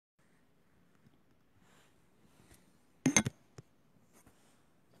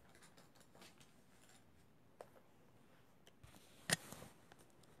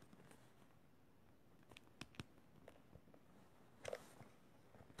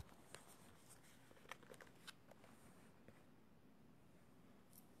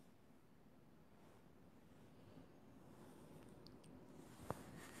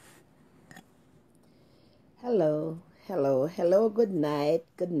Hello, hello, hello, good night,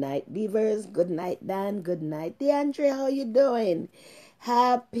 Beavers, good night, Dan, good night, DeAndre, how you doing?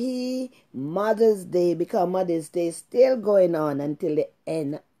 Happy Mother's Day, because Mother's Day is still going on until the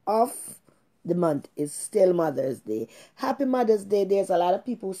end of the month. Is still Mother's Day. Happy Mother's Day. There's a lot of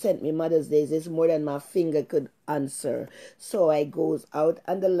people who sent me Mother's Days. It's more than my finger could answer. So I goes out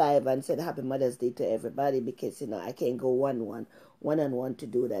on the live and said Happy Mother's Day to everybody because I can't go one on one to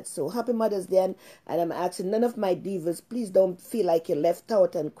do that. So happy Mother's Day, and I'm asking none of my divas, please don't feel like you're left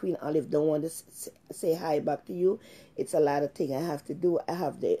out, and Queen Olive don't want to say hi back to you. It's a lot of things I have to do. I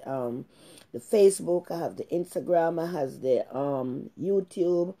have the Facebook, I have the Instagram, I have the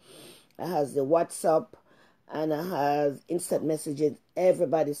YouTube, I have the WhatsApp, and I have instant messages.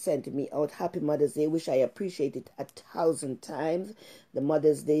 Everybody sent me out Happy Mother's Day, which I appreciate it 1,000 times. The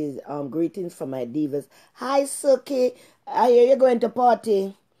Mother's Day greetings from my divas. Hi, Suki. I hear you're going to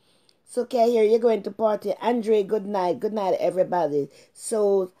party. Suki, I hear you're going to party. Andre, good night. Good night, everybody.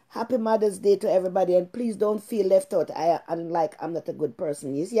 So, Happy Mother's Day to everybody. And please don't feel left out. I'm not a good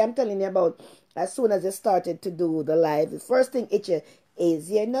person. You see, I'm telling you about as soon as I started to do the live, the first thing itchy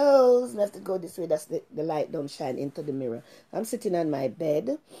is your nose. I have to go this way. That's the light don't shine into the mirror. I'm sitting on my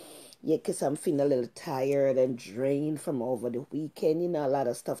bed. Yeah, because I'm feeling a little tired and drained from over the weekend. A lot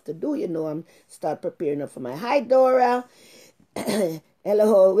of stuff to do. I'm start preparing up for my... Hi, Dora.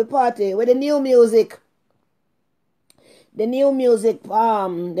 Hello, we party with the new music. The new music,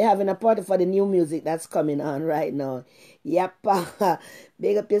 they're having a party for the new music that's coming on right now. Yep,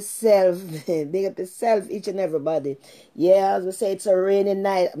 big up yourself, big up yourself, each and everybody. Yeah, as we say, it's a rainy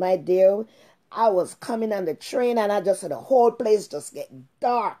night, my dear. I was coming on the train and I just saw the whole place just get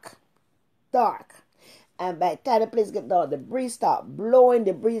dark. And by the time the place get dark, the breeze start blowing,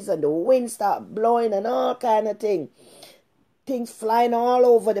 the breeze and the wind start blowing and all kind of things flying all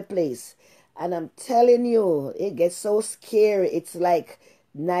over the place. And I'm telling you, it gets so scary. It's like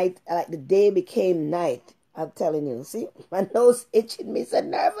night, like the day became night. I'm telling you. See, my nose itching me. It's a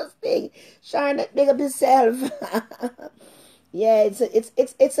nervous thing. Charlotte, big up yourself. Yeah,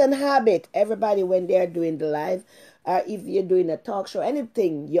 it's an habit. Everybody, when they're doing the live, or if you're doing a talk show,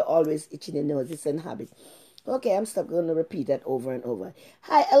 anything, you're always itching your nose. It's an habit. Okay, I'm still going to repeat that over and over.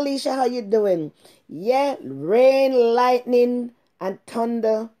 Hi, Alicia, how you doing? Yeah, rain, lightning, and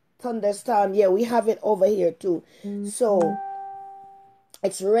thunderstorm. Yeah, we have it over here too. So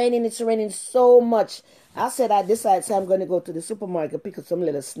it's raining so much. I said I decided so I'm going to go to the supermarket, pick up some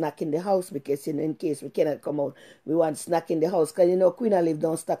little snack in the house because in case we cannot come out, we want snack in the house. Because Queen Olive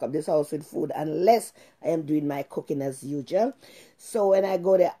don't stock up this house with food unless I am doing my cooking as usual. So when I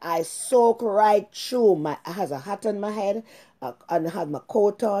go there, I soak right through. I have a hat on my head, and I have my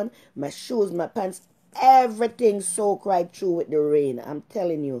coat on, my shoes, my pants, everything soak right through with the rain. I'm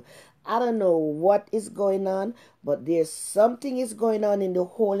telling you. I don't know what is going on, but there's something is going on in the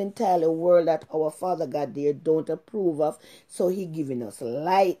whole entire world that our Father God there don't approve of. So he giving us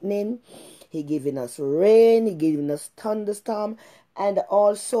lightning, he giving us rain, he giving us thunderstorm, and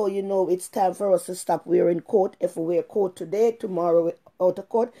also, it's time for us to stop wearing coat. If we wear coat today, tomorrow we out of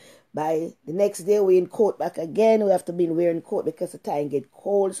coat. By the next day, we in coat back again. We have to be wearing coat because the time get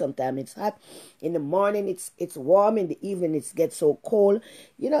cold. Sometimes it's hot. In the morning, it's warm. In the evening, it gets so cold.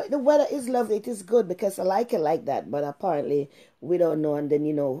 The weather is lovely. It is good because I like it like that. But apparently, we don't know. And then,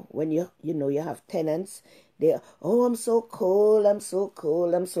 when you have tenants, I'm so cold. I'm so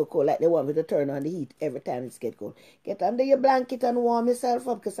cold. I'm so cold. Like they want me to turn on the heat every time it gets cold. Get under your blanket and warm yourself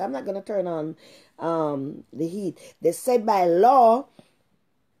up because I'm not going to turn on the heat. They said by law,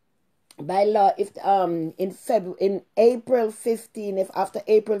 if in April 15, if after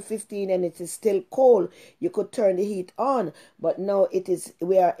April 15 and it is still cold, you could turn the heat on. But no,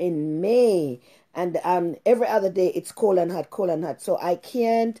 we are in May, and every other day it's cold and hot. So I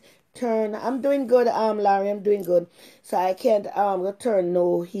can't turn. I'm doing good, Larry, I'm doing good. So I can't turn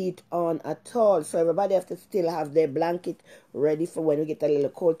no heat on at all. So everybody have to still have their blanket ready for when we get a little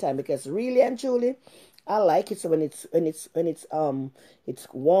cold time, because really and truly, I like it so when it's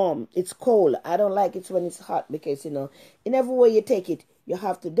warm. It's cold. I don't like it when it's hot because in every way you take it, you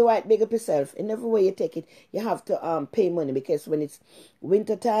have to do it. Big up yourself. In every way you take it, you have to pay money, because when it's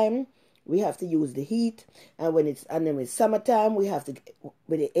winter time, we have to use the heat, and when it's summertime, we have to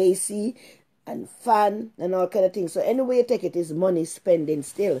with the AC and fan and all kind of things. So anyway you take it is money spending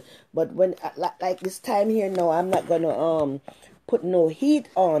still. But when like this time here now, I'm not gonna put no heat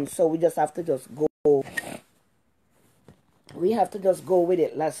on, so we just have to just go we have to just go with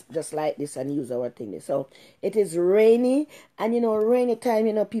it just like this and use our thing. So it is rainy, and rainy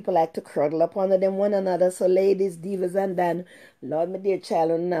time, people like to cuddle up under them one another. So ladies, divas, and Dan, Lord, my dear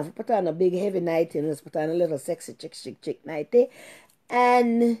child, enough. Put on a big heavy nightie and let's put on a little sexy chick nightie,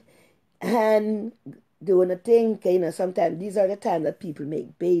 and doing a thing. Sometimes these are the times that people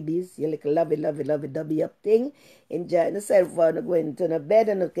make babies. You like a lovey dubby up thing, enjoying yourself while going to the bed,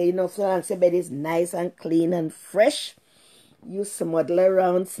 and so long as the bed is nice and clean and fresh. You smuggle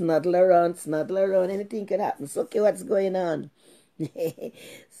around, snuggle around, anything can happen. So, okay, what's going on?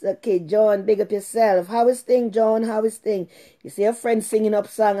 So, okay, John, big up yourself. How is thing, John? How is thing? You see your friend singing up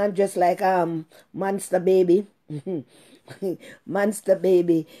song and just like Monster Baby. Monster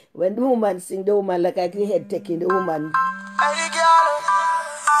Baby. When the woman sing, the woman like the head taking the woman.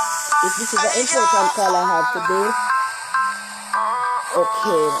 If this is the important call I have today.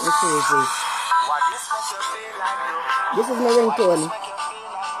 Okay, let me see this. This is my ringtone.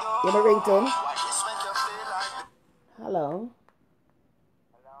 You my ringtone? Hello.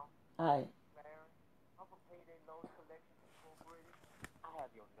 Hi. I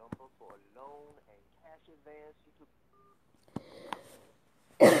have your number for a loan and cash advance.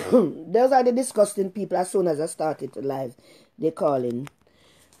 Those are the disgusting people. As soon as I started to live, they calling.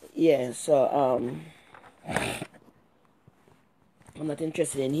 Yeah, so I'm not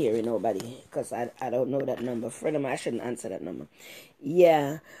interested in hearing nobody because I don't know that number. Friend of mine, I shouldn't answer that number.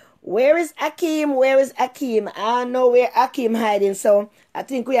 Yeah. Where is Akeem? Where is Akeem? I don't know where Akeem hiding, so I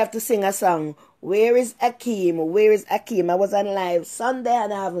think we have to sing a song. Where is Akeem? Where is Akeem? I was on live Sunday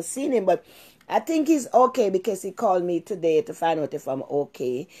and I haven't seen him, but I think he's okay because he called me today to find out if I'm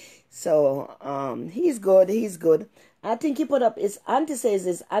okay. So he's good. He's good. I think he put up his auntie says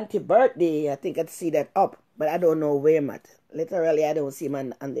his auntie birthday. I think I'd see that up, but I don't know where I'm at. Literally, I don't see him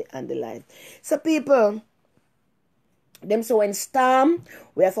on the live. So people, them so when storm,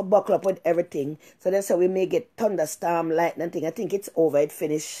 we have to buckle up with everything. So that's how we may get thunderstorm, lightning thing. I think it's over, it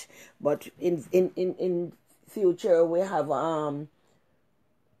finished. But in future we have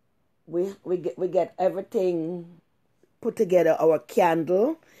we get everything put together, our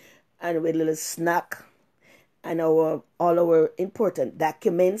candle and with a little snack and all our important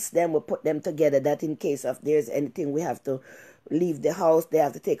documents. Then we'll put them together that in case of there's anything we have to leave the house, they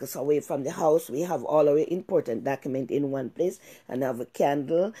have to take us away from the house. We have all our important document in one place and have a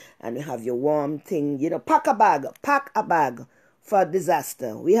candle and we have your warm thing. Pack a bag for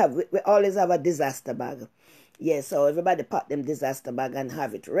disaster. We always have a disaster bag. Yeah, so everybody pack them disaster bag and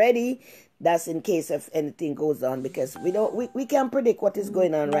have it ready. That's in case if anything goes on, because we can't predict what is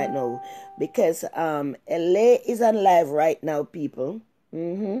going on right now, because LA is on live right now, people.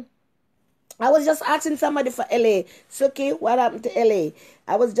 I was just asking somebody for LA. Suki, what happened to LA?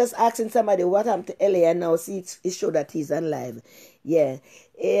 I was just asking somebody what happened to LA, and now see it showed that he's on live. Yeah.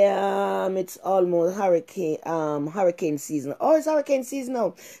 It's almost hurricane season. Oh, it's hurricane season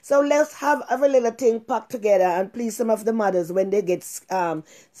now. So let's have every little thing packed together, and please, some of the mothers, when they get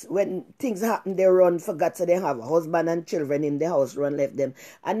when things happen, they run forgot, so they have a husband and children in the house, run left them.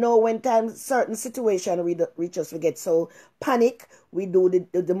 I know when times certain situation reach us, we get so panic, we do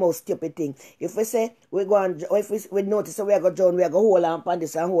the most stupid thing. If we say we go on, or if we notice that we are going John, we are going hold on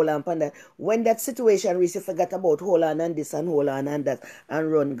this and hold on that. When that situation reaches, you forget about hold on and this and hold on and that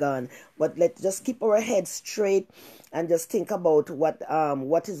and run gone. But let's just keep our heads straight and just think about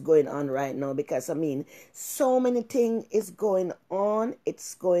what is going on right now, because so many things is going on.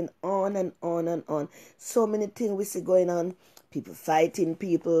 It's going on and on and on. So many things we see going on. People fighting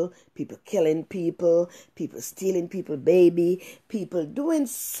people killing people stealing people baby, people doing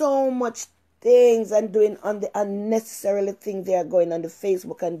so much things and doing on the unnecessarily things they are going on the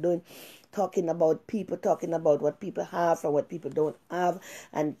Facebook and doing, talking about people, talking about what people have and what people don't have,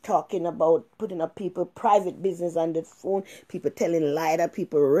 and talking about putting up people private business on the phone, people telling lie that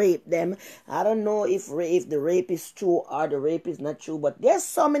people rape them. I don't know if the rape is true or the rape is not true, but there's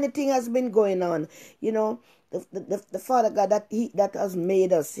so many things has been going on. The Father God that has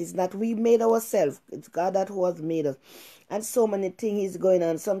made us, is not we made ourselves. It's God that who has made us. And so many things is going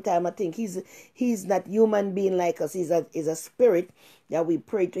on. Sometimes I think he's not human being like us. He's a spirit that we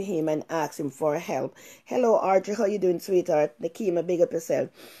pray to him and ask him for help. Hello, Archie. How you doing, sweetheart? Nakima, big up yourself.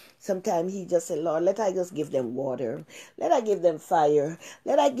 Sometimes he just say, Lord, let I just give them water. Let I give them fire.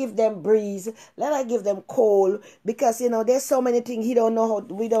 Let I give them breeze. Let I give them coal. Because, there's so many things we don't know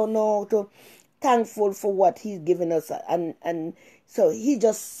how to thankful for what he's given us. And so he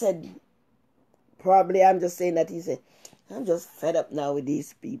just said, probably I'm just saying that he said, I'm just fed up now with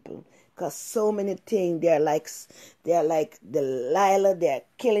these people. Because so many things, they're like Delilah, they're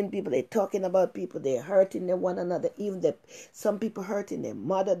killing people, they're talking about people, they're hurting them one another. Even some people hurting their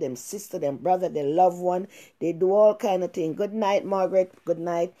mother, them sister, them brother, their loved one. They do all kind of things. Good night, Margaret. Good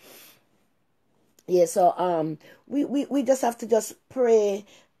night. Yeah, so we just have to just pray.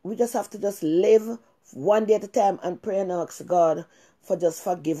 We just have to just live one day at a time and pray and ask God for just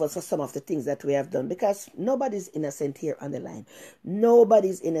forgive us for some of the things that we have done, because nobody's innocent here on the line.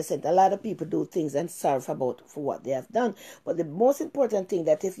 Nobody's innocent. A lot of people do things and sorry for what they have done. But the most important thing,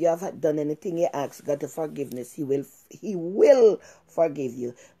 that if you have done anything, you ask God to forgiveness, He will forgive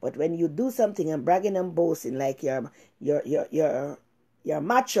you. But when you do something and bragging and boasting like you're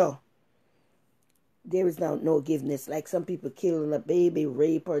macho, there is now no forgiveness. Like some people kill a baby,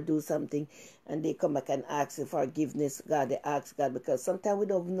 rape, or do something, and they come back and ask for forgiveness. God, they ask God, because sometimes we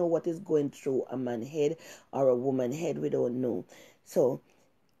don't know what is going through a man's head or a woman's head. We don't know. So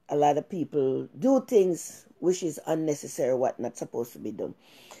a lot of people do things which is unnecessary, what not supposed to be done.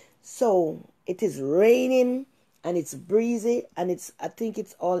 So it is raining and it's breezy, and I think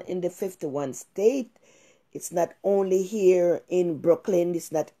it's all in the 51 state. It's not only here in Brooklyn.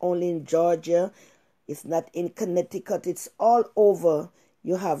 It's not only in Georgia. It's not in Connecticut. It's all over.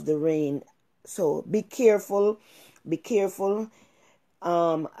 You have the rain. So be careful. Be careful.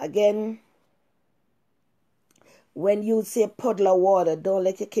 Again, when you say puddle of water, don't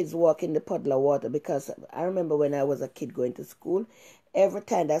let your kids walk in the puddle of water, because I remember when I was a kid going to school, every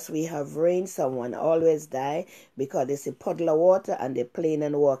time that we have rain, someone always die because they see puddle of water and they're playing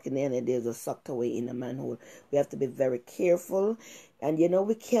and walking in and they're just sucked away in a manhole. We have to be very careful. And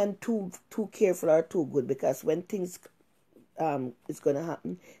we can't too careful or too good, because when things is going to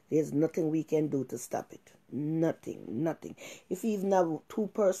happen, there's nothing we can do to stop it. Nothing. If you even have two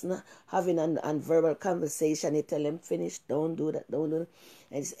persons having an verbal conversation, you tell them finish, don't do that, and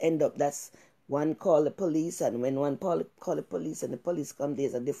it's end up that's one call the police, and when one call the police and the police come,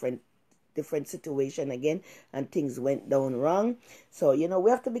 there's a different situation again, and things went down wrong. So we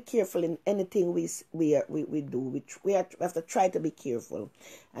have to be careful in anything we do. We have to try to be careful,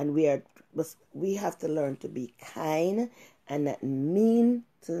 and we have to learn to be kind and not mean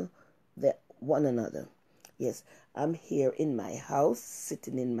to one another. Yes, I'm here in my house,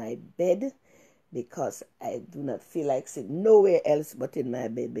 sitting in my bed, because I do not feel like sitting nowhere else but in my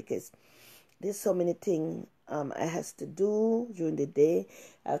bed, because there's so many things I have to do during the day.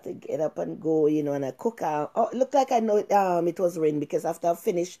 I have to get up and go, and I cook. It looked like I know it was rain, because after I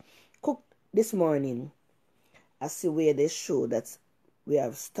finished cook this morning, I see where they show that we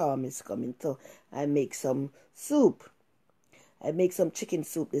have storm is coming. So I make some soup. I make some chicken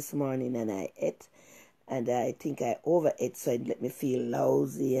soup this morning, and I ate. And I think I overate, so it let me feel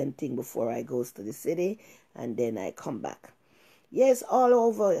lousy and thing before I goes to the city, and then I come back. Yes, all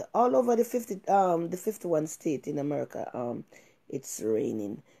over the 51 state in America, it's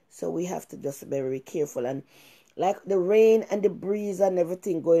raining. So we have to just be very careful. And like the rain and the breeze and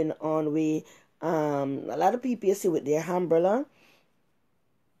everything going on, a lot of people you see with their umbrella,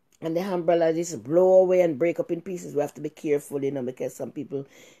 and the umbrella just blow away and break up in pieces. We have to be careful, because some people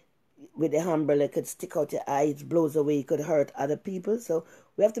with the umbrella could stick out your eye, it blows away, it could hurt other people. So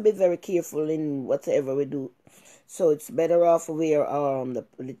we have to be very careful in whatever we do. So it's better off wear the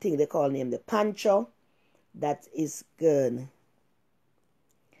thing they call the poncho. That is good.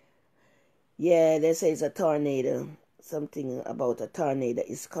 Yeah, they say it's a tornado. Something about a tornado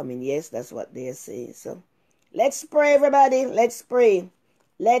is coming. Yes, that's what they say. So let's pray, everybody. Let's pray.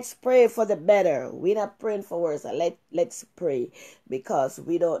 Let's pray for the better. We're not praying for worse. Let's pray, because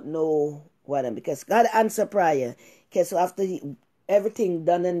we don't know because God answer prayer. Okay, so after everything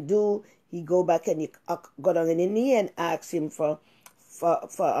done and do, he go back and he go down in the knee and ask him for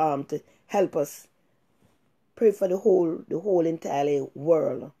to help us. Pray for the whole entire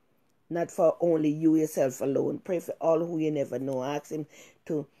world, not for only you yourself alone. Pray for all who you never know. Ask him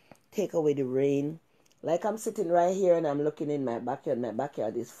to take away the rain. Like I'm sitting right here and I'm looking in my backyard. My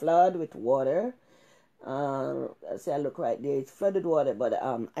backyard is flooded with water. I look right there. It's flooded water, but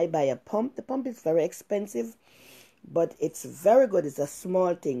I buy a pump. The pump is very expensive, but it's very good. It's a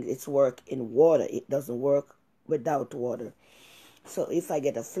small thing. It's work in water. It doesn't work without water. So if I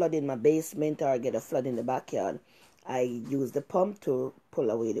get a flood in my basement or I get a flood in the backyard, I use the pump to pull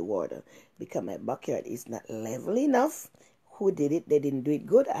away the water, because my backyard is not level enough. Who did it? They didn't do it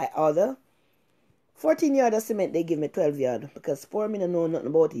good. I order 14 yard of cement, they give me 12 yard, because poor me don't know nothing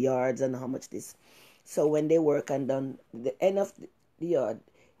about yards and how much this. So when they work and done the end of the yard,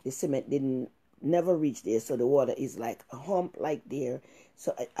 the cement didn't never reach there. So the water is like a hump like there.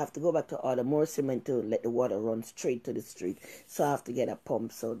 So I have to go back to order more cement to let the water run straight to the street. So I have to get a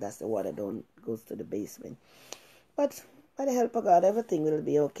pump so that's the water don't goes to the basement. But by the help of God, everything will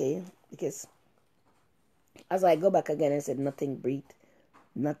be okay. Because as I go back again, I said nothing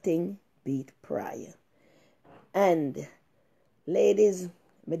beat prayer. And ladies,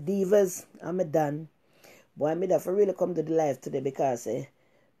 my divas, I'm done. Boy, me that for really come to the life today because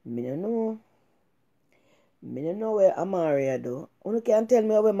me don't know. Me don't know where Amaria do. You can tell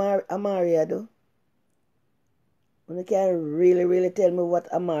me where Amaria do. You can really tell me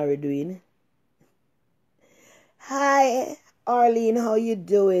what Amari doing. Hi, Arlene. How you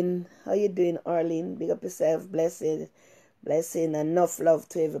doing? How you doing, Arlene? Big up yourself. Blessing. Enough love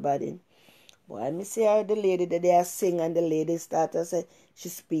to everybody. Boy, I see her, the lady that they are sing and the lady start to say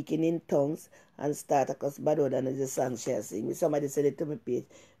she's speaking in tongues and start to cuss bad than the song she sing. Somebody said it to me page.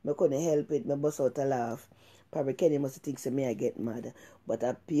 I couldn't help it. I bust out a laugh. Probably Kenny must think say me I get mad. But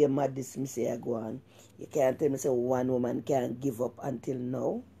I pay mad this me say I go on. You can't tell me say one woman can't give up until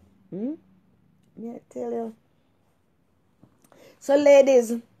now. Me I tell you. So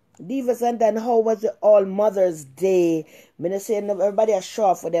ladies, divas, and then how was it all Mother's Day? Me not saying everybody a show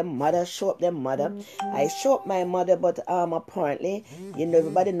up for them mother, show up them mother. I show up my mother, but apparently,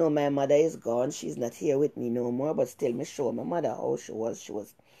 everybody know my mother is gone. She's not here with me no more, but still me show my mother how she was. She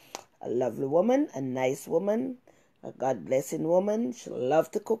was a lovely woman, a nice woman, a God blessing woman. She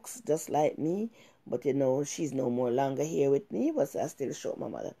loved to cook just like me. But she's no more longer here with me, but I still show my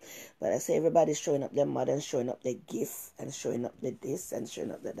mother. But I say everybody's showing up their mother and showing up their gift and showing up the this and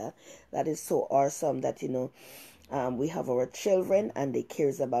showing up the that. That is so awesome that, we have our children and they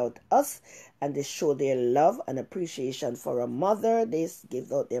cares about us and they show their love and appreciation for a mother. They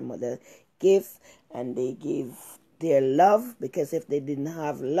give out their mother gift and they give their love, because if they didn't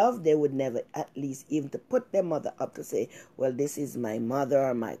have love, they would never at least even to put their mother up to say, well, this is my mother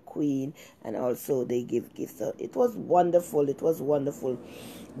or my queen. And also they give gifts. So it was wonderful.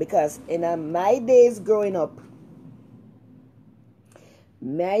 Because in my days growing up,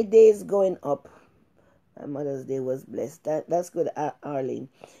 my Mother's Day was blessed. That's good, Arlene.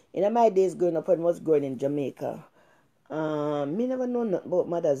 In my days growing up, when I was growing in Jamaica, me never know nothing about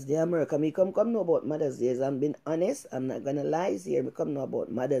Mother's Day. America, me come know about Mother's Day. I'm being honest. I'm not gonna lie here. Me come know about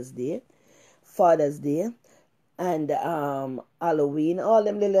Mother's Day, Father's Day, and Halloween. All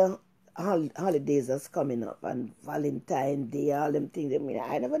them little holidays that's coming up, and Valentine's Day. All them things.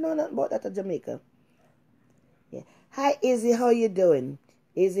 I never know nothing about that in Jamaica. Yeah. Hi, Izzy. How you doing?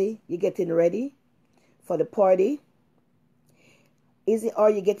 Izzy, you getting ready for the party? Izzy, are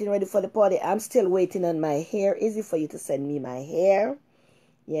you getting ready for the party? I'm still waiting on my hair. Izzy, for you to send me my hair.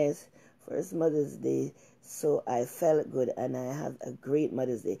 Yes, first Mother's Day. So I felt good and I have a great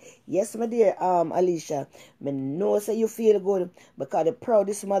Mother's Day. Yes, my dear Alicia, I know say you feel good because the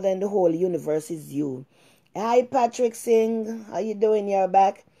proudest mother in the whole universe is you. Hi, Patrick Singh. How you doing? You're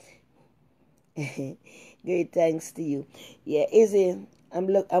back. Great, thanks to you. Yeah, Izzy, I'm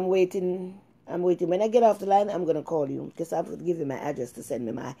waiting. When I get off the line, I'm going to call you because I have to give you my address to send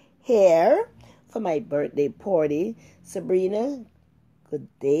me my hair for my birthday party. Sabrina, good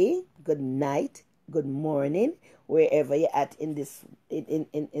day, good night, good morning, wherever you're at in this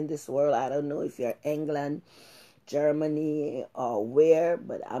world. I don't know if you're England, Germany, or where,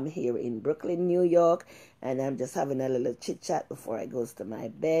 but I'm here in Brooklyn, New York, and I'm just having a little chit-chat before I goes to my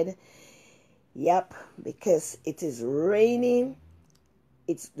bed. Yep, because it is raining.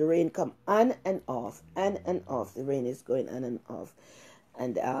 The rain come on and off, The rain is going on and off.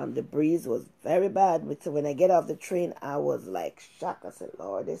 And the breeze was very bad. So when I get off the train, I was like shocked. I said,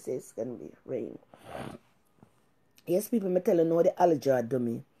 Lord, this is going to be rain. Yes, people, me tell you, know the allergy are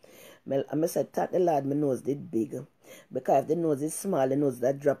dummy. I said, thank the Lord, my nose did big. Because if the nose is small, the nose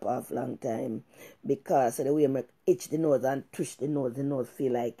that drop off long time. Because of the way I itch the nose and twitch the nose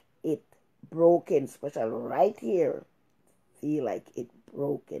feel like it broken, especially right here. Feel like it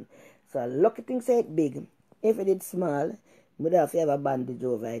broken. So I look at things say it big. If it is small, would have to have a bandage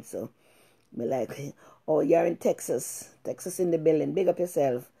over it. So me like, oh, you're in Texas in the building. Big up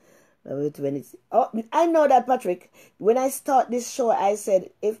yourself. I know that, Patrick. When I start this show, I said,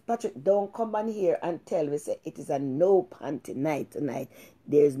 if Patrick don't come on here and tell me, say it is a no panty night tonight.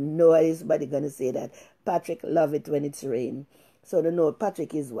 There's nobody gonna say that. Patrick love it when it's rain. So the no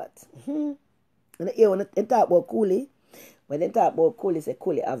Patrick is what? And when they talk about coolie. When they talk about coolie, say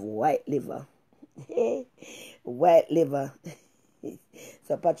coolie have white liver. White liver.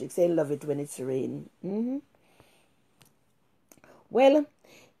 So Patrick say love it when it's rain. Well,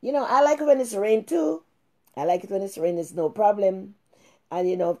 I like it when it's rain too. I like it when it's rain. It's no problem. And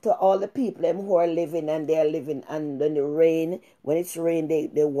to all the people them who are living and they are living, and when the rain, when it's rain,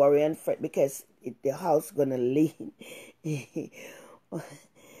 they worry and fret because the house gonna lean.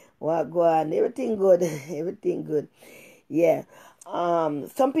 What go on? Everything good. Everything good. Yeah.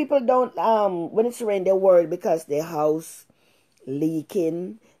 Some people don't when it's rain they worry because their house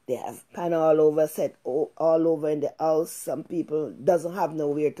leaking. They have pan all over set all over in the house. Some people doesn't have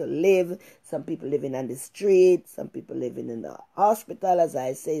nowhere to live. Some people living on the street. Some people living in the hospital, as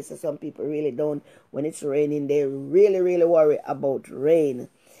I say. So some people really don't. When it's raining, they really worry about rain.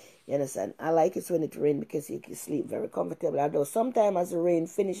 You understand? I like it when it rains because you can sleep very comfortable. Although sometimes as the rain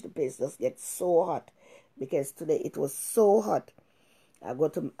finish, the place just gets so hot. Because today it was so hot. I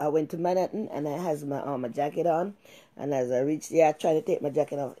went to Manhattan and I has my jacket on, and as I reached there I tried to take my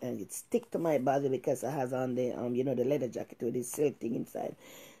jacket off and it stick to my body because I has on the the leather jacket with this silk thing inside.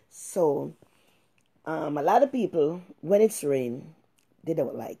 So a lot of people when it's rain they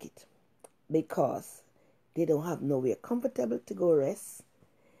don't like it because they don't have nowhere comfortable to go rest,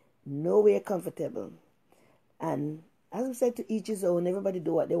 nowhere comfortable. And as we said, to each his own. Everybody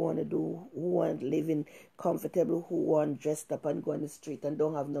do what they want to do. Who want living comfortable, who want dressed up and go on the street and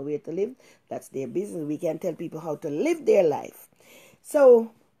don't have nowhere to live. That's their business. We can tell people how to live their life.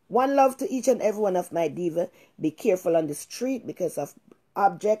 So, one love to each and every one of my diva. Be careful on the street because of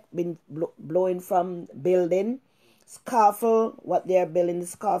object been blowing from building. Scaffold, what they are building, the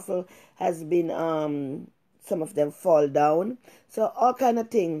scaffold has been, some of them fall down. So, all kind of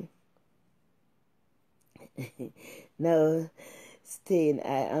thing. Now, Stain,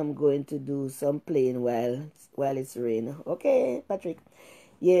 I am going to do some playing while it's rain. Okay, Patrick.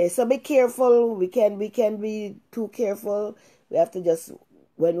 Yeah, so be careful. We can be too careful. We have to just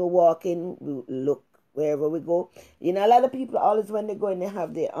when we're walking, we look wherever we go. A lot of people always when they go and they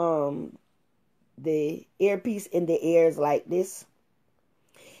have the earpiece in the ears like this.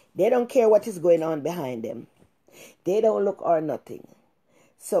 They don't care what is going on behind them. They don't look or nothing.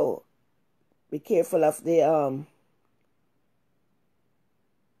 So be careful of the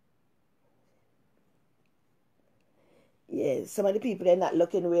yeah, some of the people they're not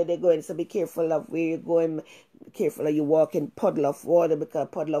looking where they're going, so be careful of where you're going. Be careful of you walking puddle of water because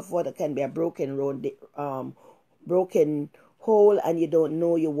puddle of water can be a broken road, broken hole, and you don't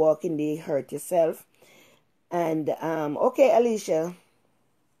know you're walking, they hurt yourself. And okay, Alicia.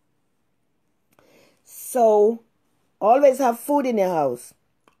 So always have food in your house.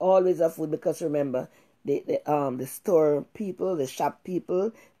 Always have food because remember the store people, the shop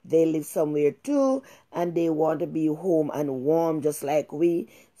people, they live somewhere too and they want to be home and warm just like we.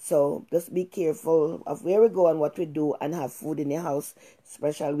 So just be careful of where we go and what we do and have food in your house.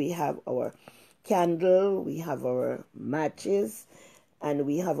 Especially we have our candle, we have our matches, and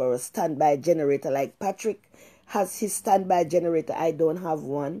we have our standby generator. Like Patrick has his standby generator. I don't have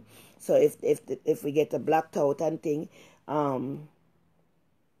one. So if we get a blacked out and thing,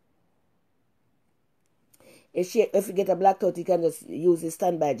 if you get a blackout, you can just use a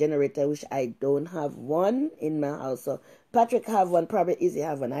standby generator, which I don't have one in my house. So Patrick have one, probably Izzy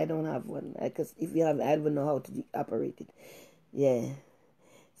have one. I don't have one because if you have, I don't know how to operate it. Yeah.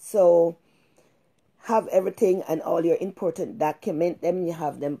 So have everything and all your important document them. You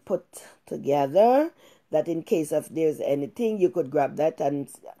have them put together. That in case of there's anything, you could grab that and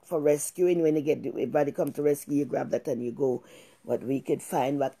for rescuing when you get everybody come to rescue, you grab that and you go. But we could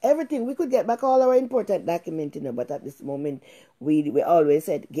find back everything. We could get back all our important document, but at this moment we always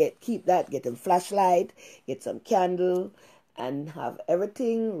said keep that, get a flashlight, get some candle, and have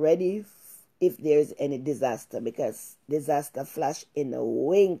everything ready if there's any disaster, because disaster flash in a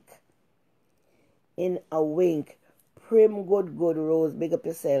wink. In a wink. Prim good Rose, big up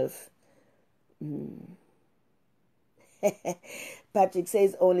yourself. Patrick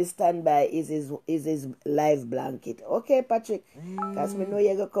says only standby is his live blanket. Okay, Patrick. Because me know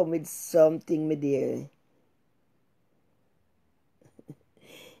you're going to come with something, my dear.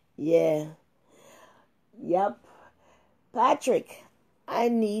 Yeah. Yep. Patrick, I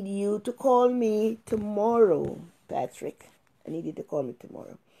need you to call me tomorrow. Patrick, I need you to call me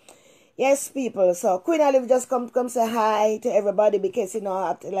tomorrow. Yes, people. So Queen Olive just come say hi to everybody because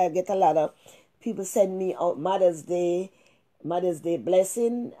I get a lot of people send me out Mother's Day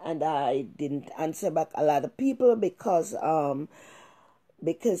blessing, and I didn't answer back a lot of people because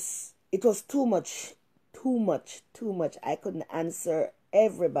it was too much. I couldn't answer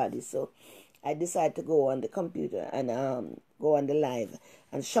everybody, so I decided to go on the computer and go on the live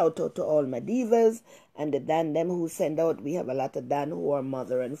and shout out to all my divas and the Dan them who send out. We have a lot of Dan who are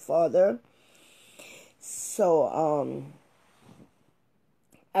mother and father. So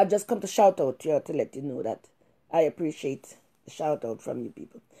I've just come to shout out to you to let you know that I appreciate shout out from you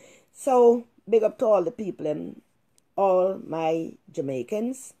people. So big up to all the people and all my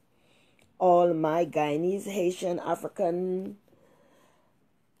Jamaicans, all my Guyanese, Haitian, African,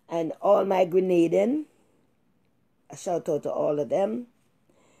 and all my Grenadian. A shout out to all of them.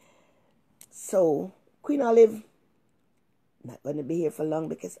 So Queen Olive, not going to be here for long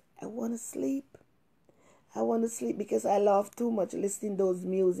because I want to sleep. I want to sleep because I laugh too much listening to those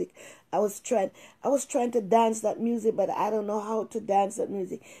music. I was trying to dance that music, but I don't know how to dance that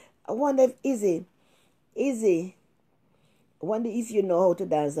music. I wonder if Izzy, I wonder if you know how to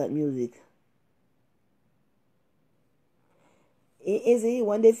dance that music. Izzy, I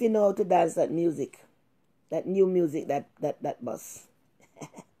wonder if you know how to dance that music. That new music, that bus.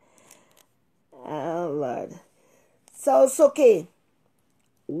 Oh, Lord. So it's okay.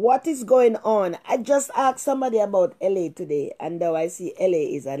 What is going on? I just asked somebody about LA today, and now I see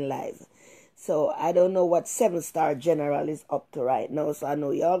LA is on live. So I don't know what 7-Star General is up to right now. So I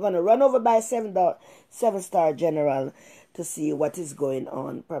know y'all gonna run over by 7-Star General to see what is going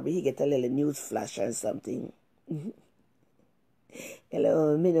on. Probably he get a little news flash or something.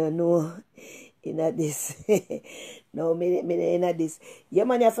 Hello, me no know in this. No, me in this. Yeah,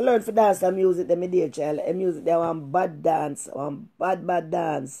 man, you have to learn to dance the music, the dear child. The music, they want bad dance, want bad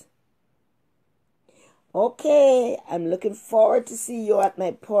dance. Okay, I'm looking forward to see you at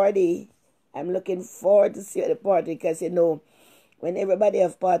my party. I'm looking forward to see you at the party because, you know, when everybody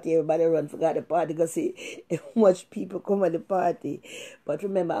have party, everybody run forgot the party because see how much people come at the party. But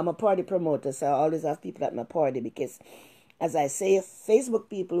remember, I'm a party promoter, so I always have people at my party because, as I say, Facebook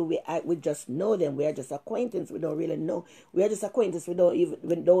people, we just know them. We are just acquaintance. We don't really know. We are just acquaintance. We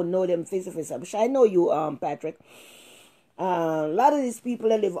don't know them face to face. I'm sure I know you, Patrick. A lot of these people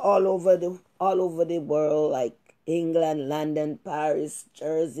that live all over the world, like England, London, Paris,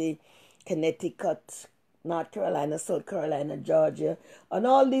 Jersey, Connecticut, North Carolina, South Carolina, Georgia, and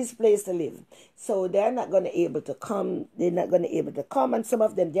all these places to live. So they're not going to able to come. They're not going to able to come. And some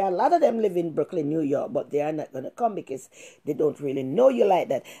of them, a lot of them live in Brooklyn, New York, but they are not going to come because they don't really know you like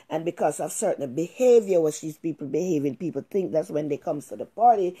that. And because of certain behavior, what these people behaving, people think that's when they come to the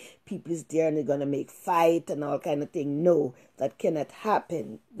party, people is there and they're going to make fight and all kind of thing. No, that cannot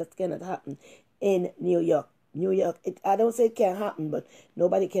happen. That cannot happen in New York. I don't say it can't happen, but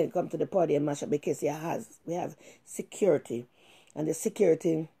nobody can come to the party and mash up because we have security. And the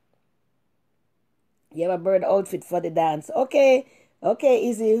security, you have a bird outfit for the dance. Okay,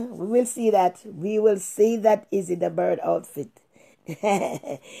 Izzy, we will see that. We will see that, Izzy, the bird outfit.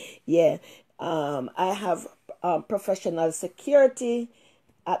 Yeah, I have professional security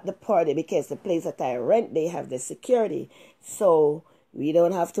at the party because the place that I rent, they have the security. So we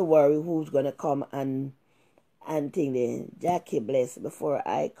don't have to worry who's going to come and think the Jackie bless. Before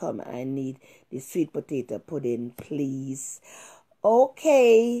I come, I need the sweet potato pudding, please.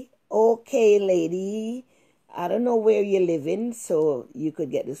 Okay, lady. I don't know where you're living, so you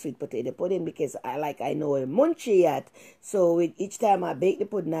could get the sweet potato pudding because I know a munchie at. So each time I bake the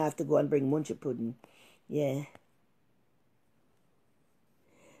pudding, I have to go and bring munchie pudding. Yeah.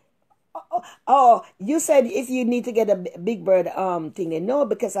 Oh, you said if you need to get a big bird thing, no,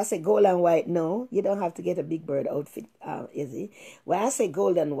 because I say gold and white. No, you don't have to get a big bird outfit, Izzy. When I say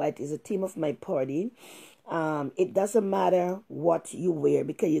gold and white is a theme of my party. It doesn't matter what you wear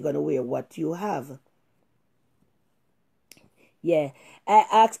because you're gonna wear what you have. Yeah, I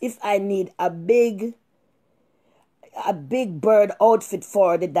asked if I need a big bird outfit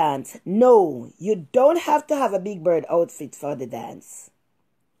for the dance. No, you don't have to have a big bird outfit for the dance.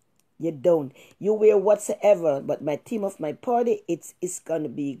 You don't. You wear whatsoever, but my theme of my party, it's gonna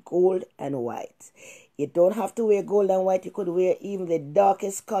be gold and white. You don't have to wear gold and white. You could wear even the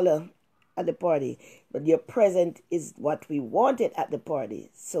darkest color at the party, but your present is what we wanted at the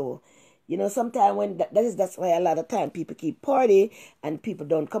party. So, you know, sometimes when that's why a lot of time people keep party and people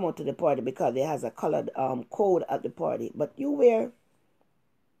don't come out to the party because there has a colored code at the party. But you wear.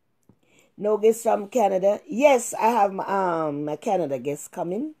 No guests from Canada. Yes, I have my Canada guests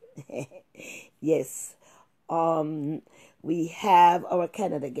coming. Yes. We have our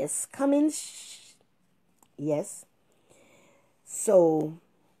Canada guests coming. Yes. So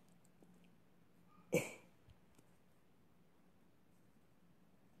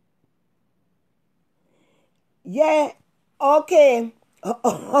yeah. Okay.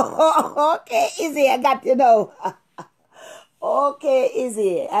 Okay, easy. I got you now. Okay,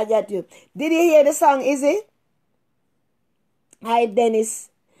 Izzy, I got you. Did you hear the song, Izzy? Hi, Dennis.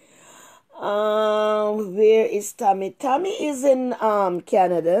 Where is Tommy? Tommy is in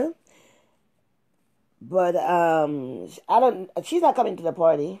Canada, but I don't. She's not coming to the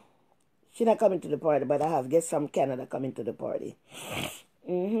party. She not coming to the party, but I have guests from Canada coming to the party.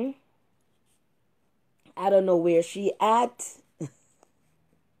 I don't know where she at.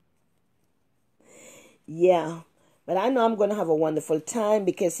 Yeah. But I know I'm going to have a wonderful time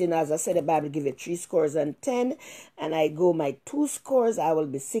because, as I said, the Bible give you 3 scores and 10. And I go my 2 scores, I will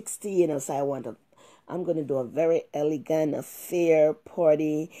be 60, so I'm going to do a very elegant affair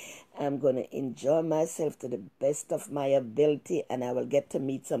party. I'm going to enjoy myself to the best of my ability. And I will get to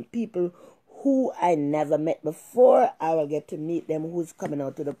meet some people who I never met before. I will get to meet them who's coming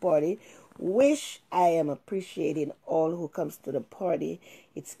out to the party. Wish I am appreciating all who comes to the party.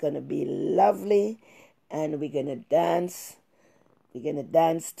 It's going to be lovely. And we're going to dance. We're going to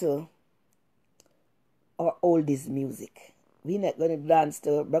dance to our oldies music. We're not going to dance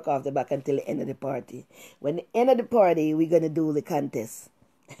to Broke Off the Back until the end of the party. When the end of the party, we're going to do the contest.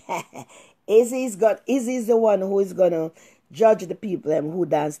 Izzy's the one who is going to judge the people who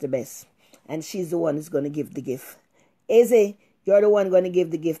dance the best. And she's the one who's going to give the gift. Izzy, you're the one going to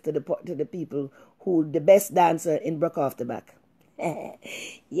give the gift to the people who the best dancer in Broke Off the Back.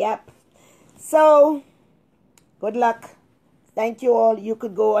 Yep. So, good luck. Thank you all. You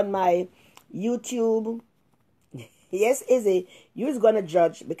could go on my YouTube. Yes, Izzy, you're going to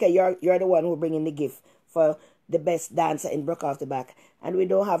judge because you're the one who bringing the gift for the best dancer in Broke Off the Back. And we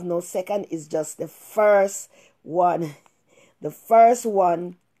don't have no second. It's just the first one. The first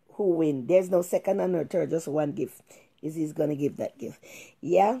one who win. There's no second and no third, just one gift. Izzy's going to give that gift.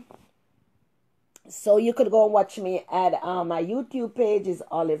 Yeah. So you could go and watch me at my YouTube page is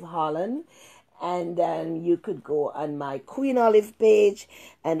Olive Holland. And then you could go on my Queen Olive page.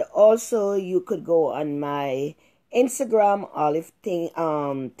 And also you could go on my Instagram, Olive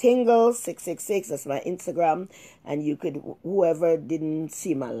Tingle 666. That's my Instagram. And you could, whoever didn't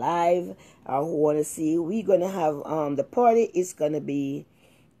see my live or who want to see, we're going to have, the party is going to be,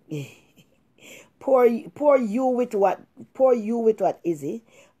 poor you with what, Izzy?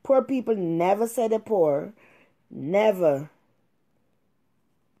 Poor people never say they're poor. Never.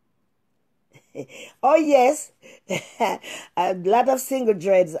 Oh, yes. A lot of single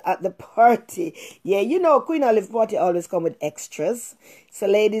dreads at the party. Yeah, Queen Olive party always come with extras. So,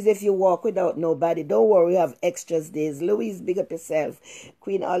 ladies, if you walk without nobody, don't worry, we have extras days. Louise, big up yourself.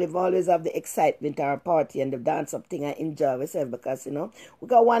 Queen Olive always have the excitement at our party and the dance-up thing. I enjoy myself because, we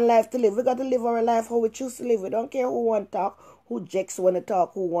got one life to live. We got to live our life how we choose to live. We don't care who want to talk, who jacks want to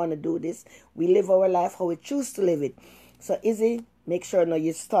talk, who want to do this. We live our life how we choose to live it. So, Izzy, make sure now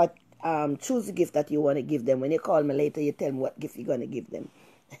you start choose the gift that you want to give them. When you call me later, you tell me what gift you're going to give them.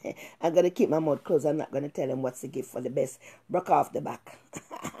 I'm going to keep my mouth closed. I'm not going to tell them what's the gift for the best. Broke Off the Back.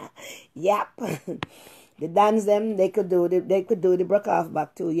 Yep. The dance them, they could do the Broke Off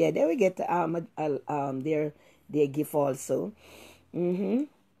Back too. Yeah, they will get their gift also.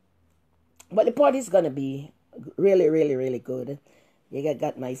 But the party's going to be really, really, really good. You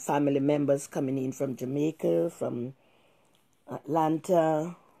got my family members coming in from Jamaica, from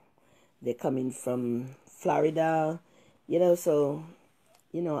Atlanta. They're coming from Florida, so,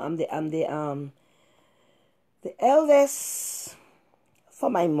 I'm the eldest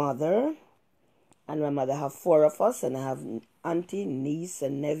for my mother, and my mother have 4 of us, and I have auntie, niece,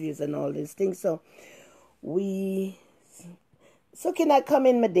 and nephews, and all these things, so Suki not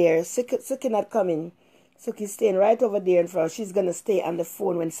coming, my dear, Suki not coming. Suki's staying right over there in front. She's going to stay on the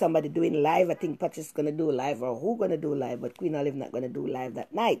phone when somebody doing live. I think Patrick's going to do live or who going to do live. But Queen Olive not going to do live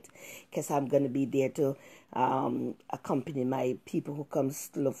that night. Because I'm going to be there to accompany my people who comes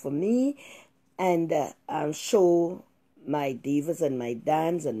to look for me. And show my divas and my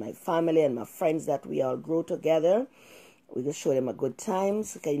dans and my family and my friends that we all grow together. We're going to show them a good time.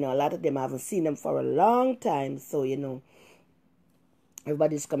 Because, a lot of them I haven't seen them for a long time. So,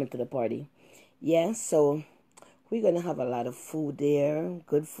 everybody's coming to the party. Yeah, so we're going to have a lot of food there.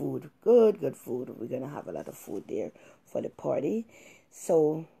 Good food. Good food. We're going to have a lot of food there for the party.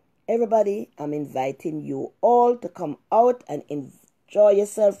 So, everybody, I'm inviting you all to come out and enjoy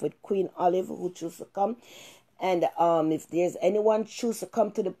yourself with Queen Olive who choose to come. And if there's anyone choose to come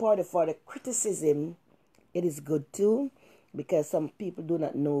to the party for the criticism, it is good too. Because some people do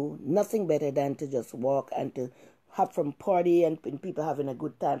not know nothing better than to just walk and to have from party and people having a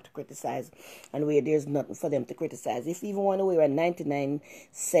good time to criticize, and where there's nothing for them to criticize. If you even want to wear a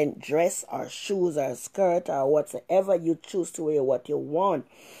 99-cent dress or shoes or skirt or whatsoever, you choose to wear what you want.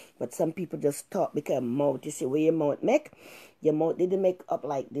 But some people just talk because mouth, you see where your mouth make? Your mouth didn't make up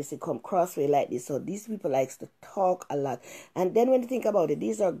like this. It come crossway like this. So these people likes to talk a lot. And then when you think about it,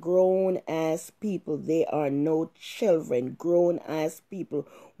 these are grown-ass people. They are no children. Grown-ass people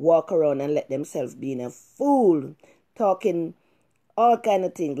walk around and let themselves be in a fool. Talking all kind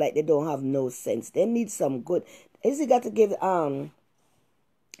of things like they don't have no sense. They need some good. Izzy got to give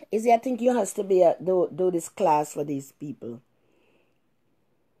Izzy, I think you has to be do this class for these people.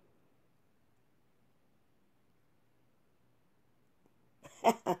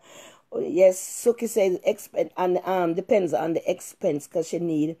 Yes, Suki says expense and depends on the expense because she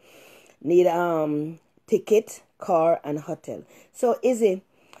need ticket, car and hotel. So Izzy,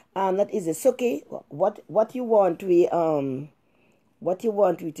 not Izzy, Suki, what you want what you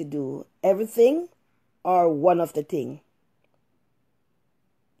want we to do? Everything or one of the thing?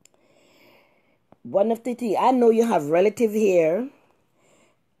 One of the thing. I know you have relative here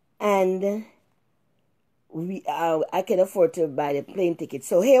and I can afford to buy the plane ticket.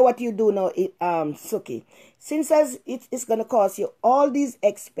 So here what you do now, Suki, since as it's gonna cost you all these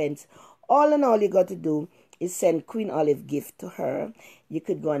expense, all in all you got to do is send Queen Olive gift to her. You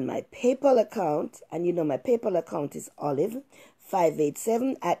could go on my PayPal account, and you know my PayPal account is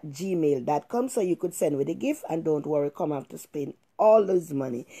olive587@gmail.com. So you could send with a gift, and don't worry, come have to spend all those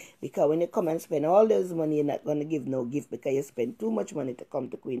money, because when you come and spend all those money, you're not gonna give no gift because you spend too much money to come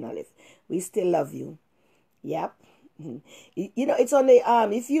to Queen Olive. We still love you. Yep. You know, it's only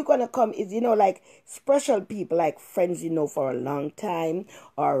if you're gonna come, it's like special people, like friends for a long time,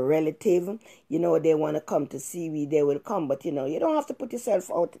 or a relative, they wanna come to see me, they will come. But you don't have to put yourself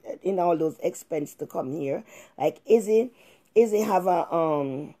out in all those expense to come here. Like Izzy have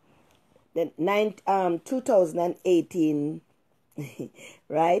a the 2018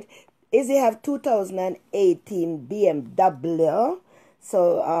 right? Izzy have 2018 BMW.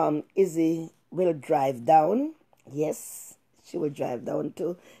 So Izzy will drive down. Yes, she will drive down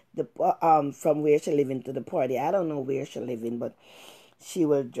to the from where she living to the party. I don't know where she living, but she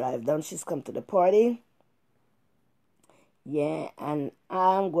will drive down. She's come to the party. Yeah, and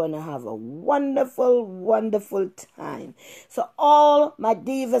I'm gonna have a wonderful, wonderful time. So all my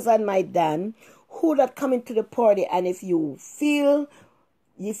divas and my Dan who that coming to the party, and if you feel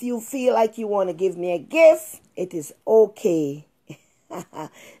like you want to give me a gift, it is okay.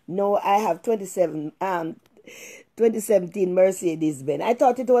 No, I have 2017 Mercedes Benz. I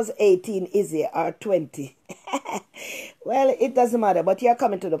thought it was 18 Izzy or 20. Well, it doesn't matter, but you're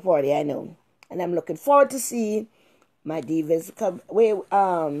coming to the party, I know. And I'm looking forward to see my divas come. We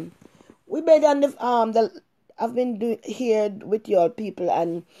made on I've been here with you all people,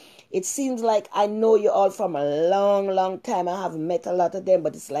 and it seems like I know you all from a long, long time. I haven't met a lot of them,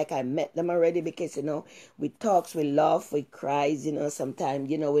 but it's like I met them already because, we talks, we laugh, we cries,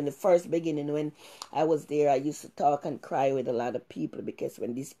 sometimes, in the first beginning when I was there, I used to talk and cry with a lot of people because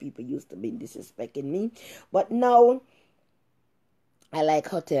when these people used to be disrespecting me. But now, I like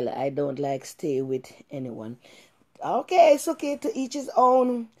hotel. I don't like stay with anyone. Okay, it's okay, to each his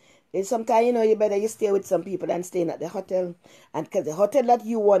own. Sometimes, you better you stay with some people than staying at the hotel. And because the hotel that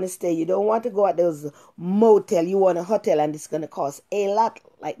you want to stay, you don't want to go at those motel. You want a hotel, and it's going to cost a lot,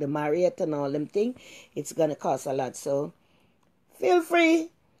 like the Marriott and all them thing. It's going to cost a lot. So feel free.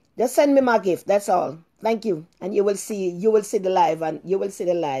 Just send me my gift. That's all. Thank you. And you will see the live, and you will see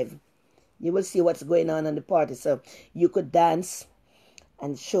the live. You will see what's going on the party. So you could dance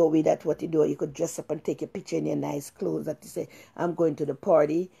and show me that what you do. You could dress up and take a picture in your nice clothes that you say, I'm going to the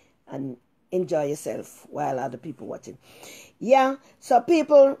party, and enjoy yourself while other people watching. Yeah, so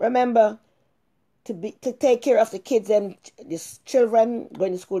people, remember to take care of the kids and the children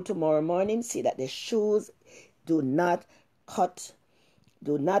going to school tomorrow morning. See that the shoes do not cut.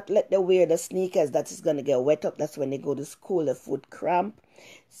 Do not let them wear the sneakers that is going to get wet up. That's when they go to school, the foot cramp.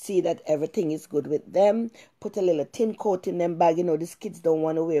 See that everything is good with them. Put a little thin coat in them bag. These kids don't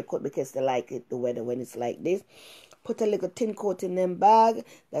want to wear a coat because they like it, the weather when it's like this. Put a little thin coat in them bag.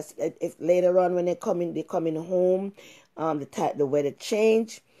 That's if later on when they coming home, the weather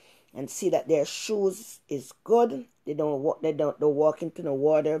change, and see that their shoes is good. They don't walk into the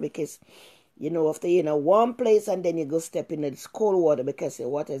water because if they're in a warm place and then you go step in this cold water because the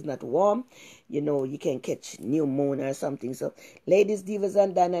water is not warm, you can catch pneumonia or something. So ladies, divas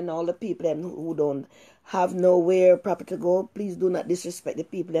and Dan, and all the people them who don't have nowhere proper to go, please do not disrespect the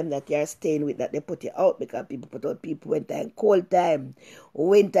people them that you are staying with, that they put you out, because people put out people when time, cold time,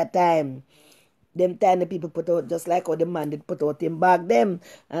 winter time. Them time the people put out, just like how the man did put out him back them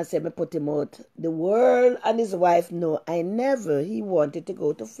and said me put him out. The world and his wife know I never. He wanted to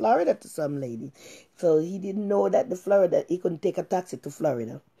go to Florida to some lady. So he didn't know that he couldn't take a taxi to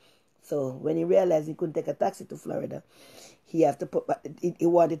Florida. So when he realized he couldn't take a taxi to Florida, he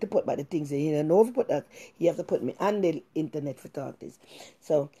wanted to put back the things. He didn't know if he put that. He have to put me on the internet for talk this.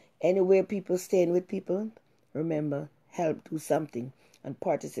 So anywhere people staying with people, remember, help, do something. and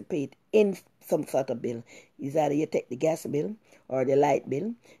participate in some sort of bill. Is either you take the gas bill or the light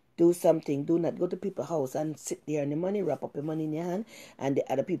bill. Do something. Do not go to people's house and sit there and the money, wrap up your money in your hand, and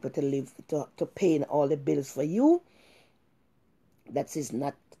the other people to live to pay all the bills for you. That is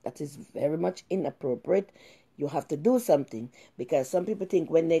very much inappropriate. You have to do something, because some people think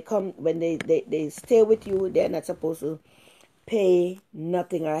when they stay with you, they're not supposed to pay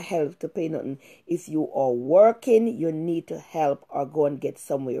nothing or help to pay nothing. If you are working, you need to help or go and get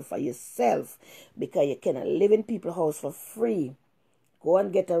somewhere for yourself, because you cannot live in people's house for free. Go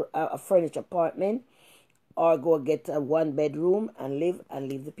and get a furnished apartment, or go get a 1-bedroom and leave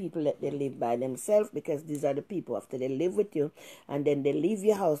the people that they live by themselves, because these are the people after they live with you and then they leave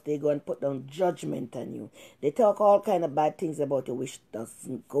your house, they go and put down judgment on you. They talk all kind of bad things about you, which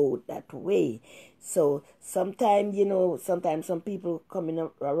doesn't go that way. So sometimes some people coming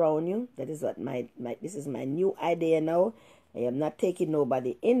around you. That is what this is my new idea now. I am not taking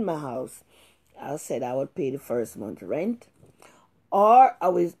nobody in my house. I said I would pay the first month rent, or I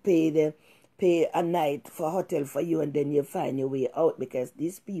will pay a night for a hotel for you, and then you find your way out, because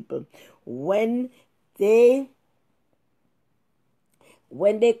these people, when they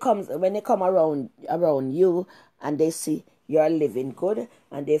come around you and they see you're living good,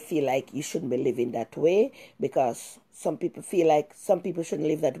 and they feel like you shouldn't be living that way, because some people feel like some people shouldn't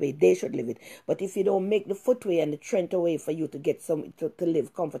live that way, they should live it. But if you don't make the footway and the trend away for you to get to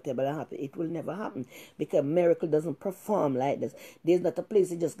live comfortable and happy, it will never happen, because miracle doesn't perform like this. There's not a place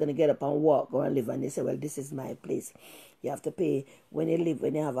you're just going to get up and walk, go and live, and they say, well, this is my place. You have to pay. When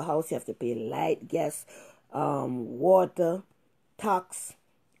you have a house, you have to pay light, gas, water, tax,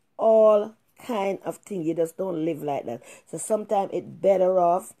 all kind of thing. You just don't live like that. So sometimes it's better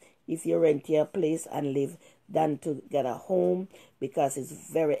off if you rent your place and live than to get a home, because it's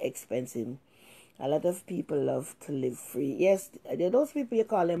very expensive. A lot of people love to live free. Yes, there are those people you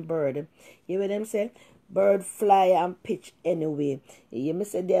call them bird. You hear them say? Bird fly and pitch anyway. You me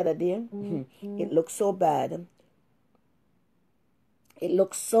said the other day, it looks so bad. It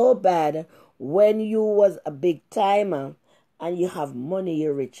looks so bad when you was a big timer and you have money,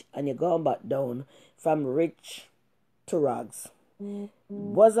 you're rich, and you're going back down from rich to rags.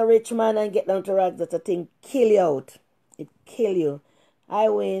 Was a rich man and get down to rags, that a thing kill you out. It kill you. I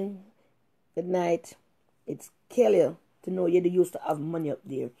win. Good night. It's kill you to know you used to have money up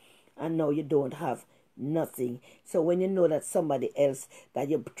there, and now you don't have nothing. So when you know that somebody else that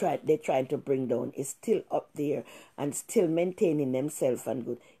they're trying to bring down is still up there and still maintaining themselves and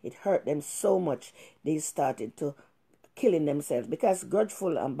good, it hurt them so much. They started to killing themselves, because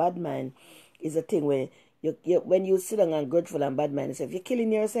grudgeful and bad mind is a thing where when you sit down and grudgeful and bad mind yourself, you're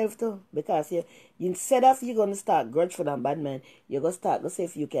killing yourself too, because you instead of you're going to start grudgeful and bad mind, you're going to start to see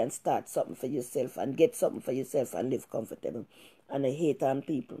if you can start something for yourself and get something for yourself and live comfortable. And hate on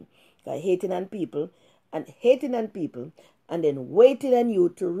people, hating on people and then waiting on you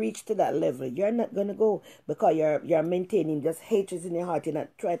to reach to that level, you're not going to go, because you're maintaining just hatred in your heart. You're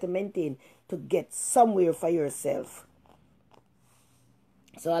not trying to maintain to get somewhere for yourself.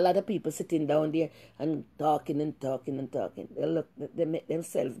 So a lot of people sitting down there and talking. They make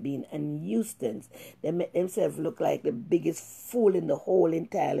themselves being a nuisance. They make themselves look like the biggest fool in the whole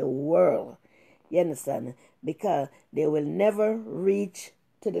entire world. You understand? Because they will never reach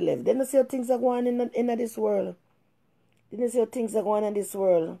to the level. They don't see how things are going in this world. They don't see how things are going in this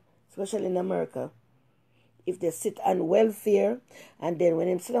world, especially in America. If they sit on welfare, and then when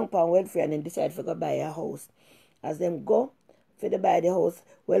they sit on welfare and then decide to go buy a house, as them go, for they buy the house,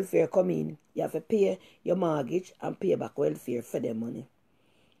 welfare come in, you have to pay your mortgage and pay back welfare for their money.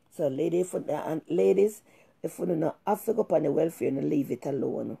 So ladies, if you don't have to go up on the welfare, and leave it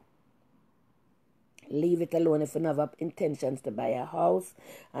alone. Leave it alone if you don't have intentions to buy a house.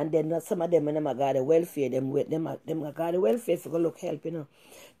 And then some of them, when they got the welfare, them got the welfare if you go look help,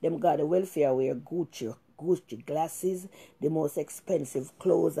 Them got the welfare wear Gucci glasses, the most expensive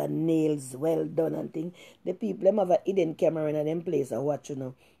clothes and nails well done and thing. The people them have a hidden camera in them place and watch,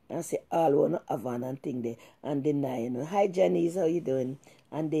 and say all one have on and thing there and deny, Hi Janice, how you doing?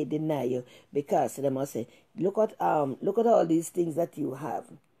 And they deny you, because they must say, look at all these things that you have.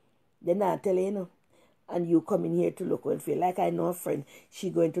 They're not telling you, and you coming here to look welfare. Like I know a friend,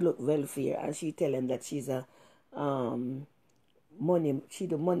 she going to look welfare, and she tell him that she's a she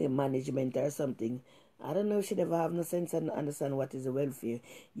do money management or something. I don't know if she never have no sense and understand what is a welfare.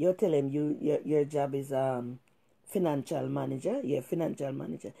 You tell him your job is financial manager. You're a financial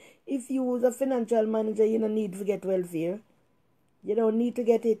manager. If you was a financial manager, you don't need to get welfare. You don't need to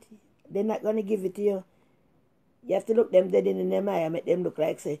get it. They're not gonna give it to you. You have to look them dead in the eye and make them look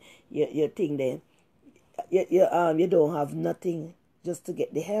like say you think they you don't have nothing just to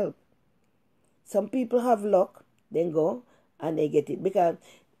get the help. Some people have luck, then go and they get it. Because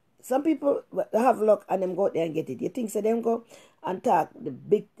some people have luck and them go out there and get it. You think so them go and talk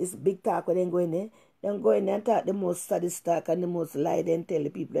this big talk when they go in there. Them go in there and talk the most saddest talk and the most lie, then tell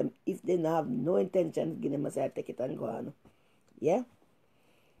the people them if they have no intention give them a say take it and go on. Yeah?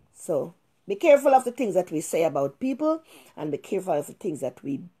 So be careful of the things that we say about people and be careful of the things that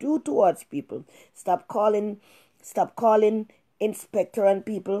we do towards people. Stop calling inspector and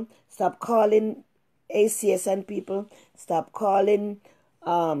people. Stop calling ACS and people. Stop calling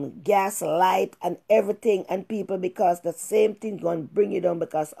gas, light, and everything and people, because the same thing going to bring you down,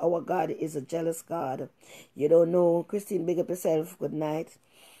 because our God is a jealous God. You don't know. Christine, big up yourself. Good night.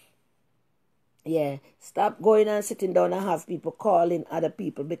 Yeah, stop going and sitting down and have people calling other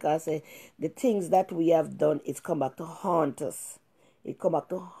people, because the things that we have done, it's come back to haunt us. It come back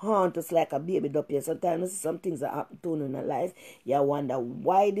to haunt us like a baby up here. Sometimes some things that happen to you in our life, you wonder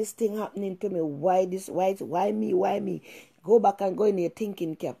why this thing happening to me, why me. Go back and go in your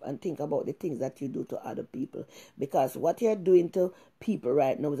thinking cap and think about the things that you do to other people. Because what you're doing to people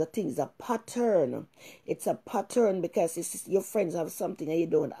right now is a pattern. It's a pattern, because your friends have something and you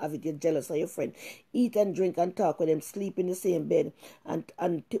don't have it. You're jealous of your friend. Eat and drink and talk with them, sleep in the same bed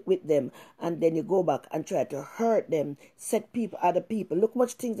and with them. And then you go back and try to hurt them, set other people. Look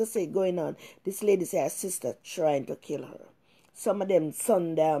much things they say going on. This lady say her sister trying to kill her. Some of them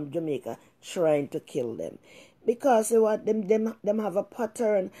son down Jamaica trying to kill them. Because they want them have a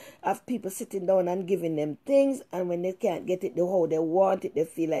pattern of people sitting down and giving them things, and when they can't get it the how they want it, they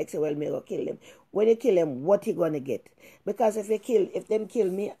feel like, say, well, me go kill them. When you kill them, what you gonna get? Because if them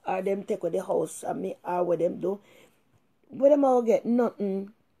kill me, or them take away the house and me, or what them do, what them all get?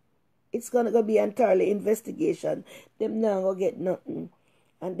 Nothing. It's gonna be entirely investigation. Them not gonna get nothing.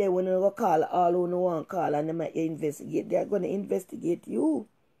 And then when you go call all who no want call and they might investigate, they're gonna investigate you.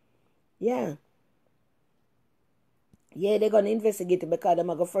 Yeah. Yeah, they're going to investigate it, because they're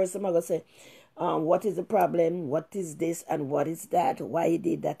going to say, what is the problem, what is this, and what is that, why you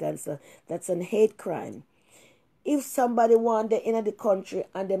did that, and so that's an hate crime. If somebody want the in the country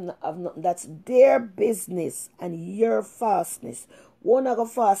and them have nothing, that's their business and your fastness. Won't go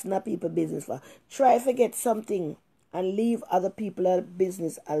fast in people business for. Try to get something and leave other people's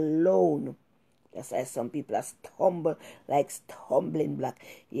business alone. That's why some people are stumbling block.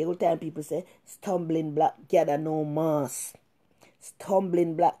 You go time people say, stumbling block gather no mass.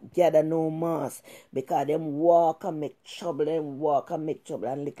 Stumbling block gather no mass. Because them walk and make trouble,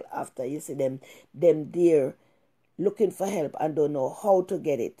 and little after you see them there looking for help and don't know how to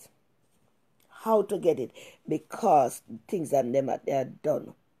get it. Because things that them they are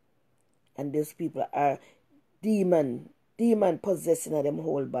done. And those people are demon possessing of them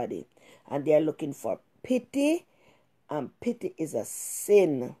whole body. And they are looking for pity, and pity is a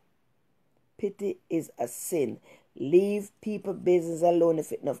sin. Pity is a sin. Leave people business alone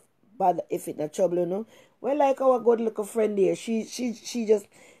if it not bother, if it not trouble, you know. Well, like our good little friend here, she said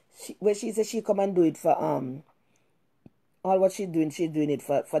she come and do it for all what she's doing it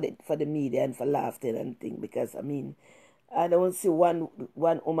for the media and for laughter and thing. Because I mean, I don't see one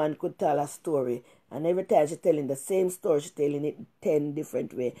woman could tell a story, and every time she's telling the same story, she's telling it 10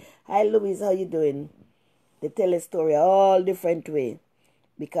 different way. Hi Louise, how you doing? They tell a story all different way,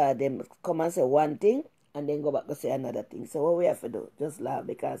 because they come and say one thing and then go back to say another thing. So what we have to do? Just laugh,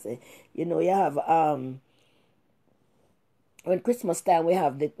 because you know, you have when Christmas time we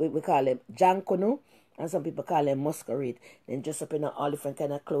have we call it Jankono, and some people call it masquerade. Then dress up in all different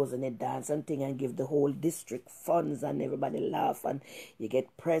kind of clothes and they dance and thing and give the whole district funds and everybody laugh and you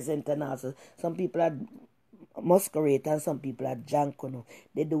get present. And also some people are masquerade and some people are Jankono.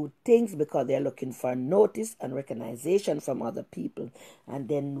 They do things because they're looking for notice and recognition from other people. And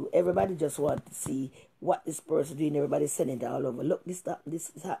then everybody just want to see what this person doing. Everybody sending it all over. Look, this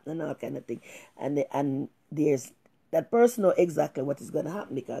is happening, all kind of thing. And there's that person know exactly what is going to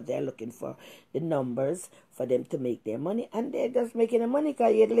happen, because they're looking for the numbers for them to make their money, and they're just making the money.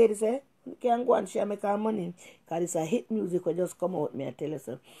 Because you the lady say, you can't go and share make our money, because it's a hit music will just come out, me I tell you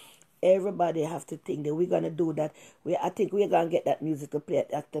so. Everybody have to think that we're going to do that. I think we're going to get that music to play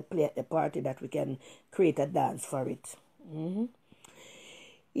at the party, that we can create a dance for it.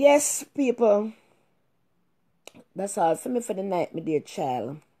 Yes, people. That's all for me for the night, my dear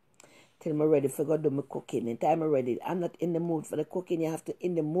child. Till I'm ready for go do my cooking. And time I'm ready. I'm not in the mood for the cooking. You have to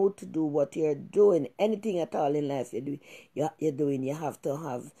in the mood to do what you're doing. Anything at all in life you're doing, you have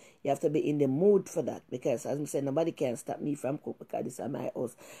to be in the mood for that. Because as I'm saying, nobody can stop me from cooking, because this is my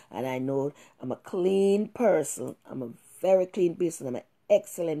house. And I know I'm a clean person. I'm a very clean person. I'm an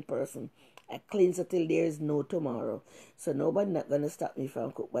excellent person. I cleanse until there is no tomorrow. So nobody not gonna stop me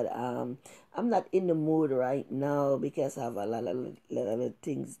from cook. But I'm not in the mood right now because I have a lot of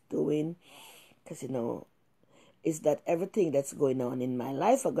things doing. Because is that everything that's going on in my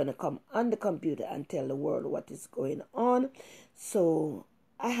life are gonna come on the computer and tell the world what is going on. So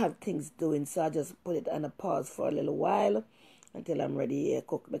I have things doing, so I just put it on a pause for a little while until I'm ready to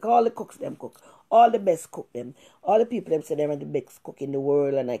cook. Because all the cooks them cook. All the best cook them. All the people them say they're the best cook in the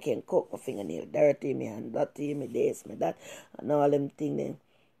world and I can cook. My fingernail dirty, my hand dirty, my this, my that, and all them things.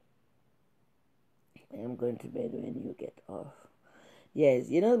 I'm going to bed when you get off. Yes,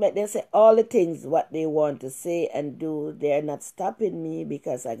 but they say all the things what they want to say and do, they're not stopping me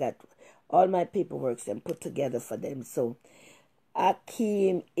because I got all my paperwork and put together for them. So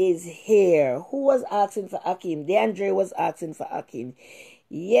Akeem is here. Who was asking for Akeem? DeAndre was asking for Akeem.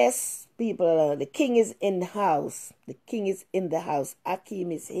 Yes, people, the king is in the house. The king is in the house.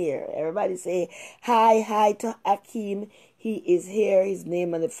 Akeem is here. Everybody say hi to Akeem. He is here. His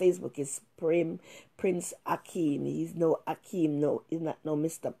name on the Facebook is Prince Akeem. He's no Akeem. No, he's not no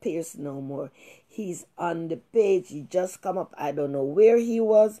Mr. Pierce no more. He's on the page. He just come up. I don't know where he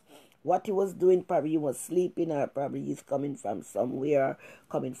was. What he was doing, probably he was sleeping or probably he's coming from somewhere,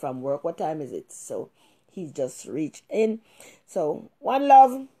 coming from work. What time is it? So he's just reached in. So one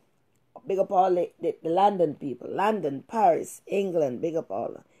love, big up all the London people, London, Paris, England, big up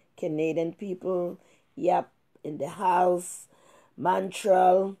all Canadian people, yep, in the house,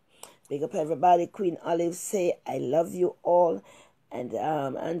 Montreal, big up everybody. Queen Olive say, I love you all. And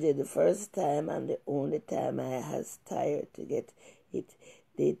Angie, the first time and the only time I has tired to get it.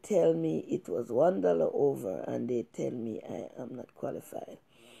 They tell me it was $1 over and they tell me I am not qualified.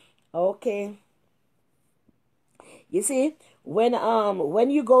 Okay. You see, when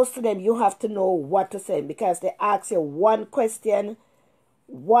you go to them, you have to know what to say because they ask you one question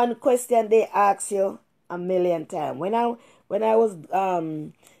they ask you a million times. When I was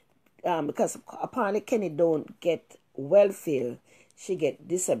because apparently Kenny don't get welfare. She get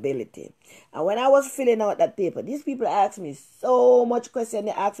disability. And when I was filling out that paper, these people asked me so much question.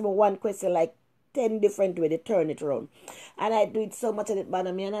 They asked me one question like 10 different ways. They turn it around. And I do it so much that it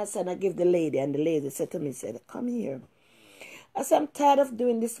bothered me. And I said, I give the lady. And the lady said to me, come here. I said, I'm tired of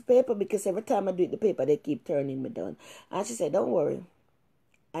doing this paper because every time I do it, the paper, they keep turning me down. And she said, don't worry.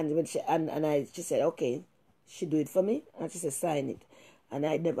 And when she said, okay. She do it for me. And she said, sign it. And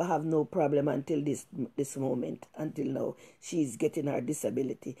I never have no problem until this moment. Until now, she's getting her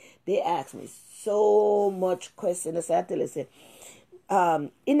disability. They ask me so much questions. I tell you, say,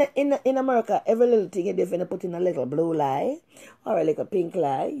 in America, every little thing you do, if you put in a little blue lie or a little pink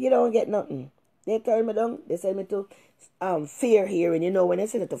lie, you don't get nothing. They turn me down. They send me to fair hearing. When they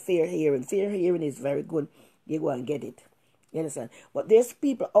send it to fair hearing is very good. You go and get it. You understand? But there's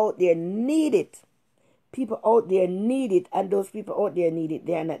people out there need it. People out there need it, and those people out there need it.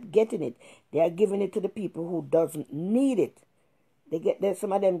 They are not getting it. They are giving it to the people who doesn't need it. They get there.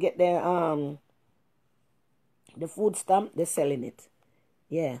 Some of them get their the food stamp. They're selling it.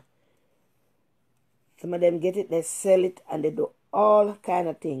 Yeah. Some of them get it. They sell it, and they do all kind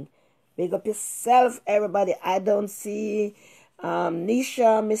of thing. Big up yourself, everybody. I don't see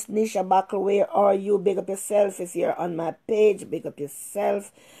Nisha, Miss Nisha Buckle. Where are you? Big up yourself if you're on my page. Big up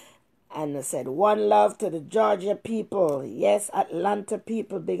yourself. And I said, one love to the Georgia people. Yes, Atlanta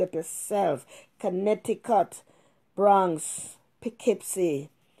people, big up yourself. Connecticut, Bronx, Poughkeepsie,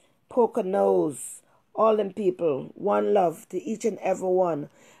 Poconos, all them people. One love to each and every one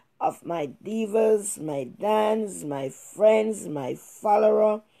of my divas, my dans, my friends, my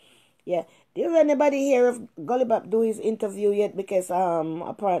follower. Yeah, did anybody hear of Gollibop do his interview yet? Because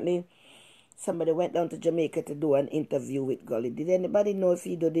apparently somebody went down to Jamaica to do an interview with Gully. Did anybody know if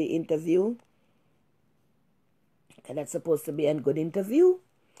he did the interview? Because that's supposed to be a good interview.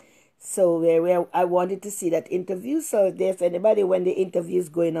 So I wanted to see that interview. So if there's anybody when the interview is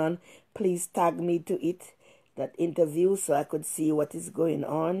going on, please tag me to it, that interview, so I could see what is going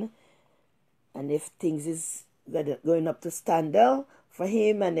on. And if things is going up to standard for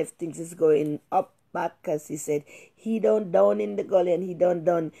him, and if things is going up back, because he said he don't down in the gully and he don't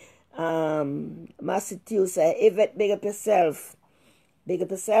down Massachusetts. Yvette, big up yourself. Big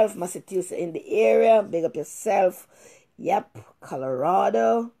up yourself, Massachusetts in the area. Big up yourself. Yep,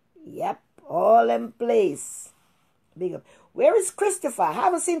 Colorado. Yep, all in place. Big up. Where is Christopher? I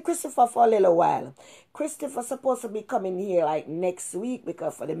haven't seen Christopher for a little while. Christopher's supposed to be coming here like next week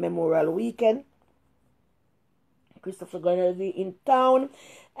because for the Memorial Weekend. Christopher going to be in town.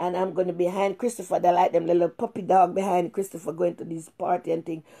 And I'm going to behind Christopher. They like them little puppy dog behind Christopher going to this party and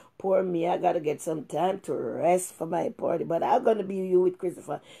think, poor me, I got to get some time to rest for my party. But I'm going to be you with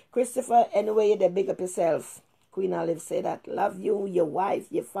Christopher. Christopher, anyway, you big up yourself. Queen Olive said that. Love you, your wife,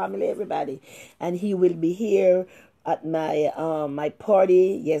 your family, everybody. And he will be here at my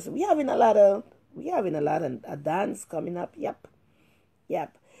party. Yes, we having a lot of a dance coming up. Yep.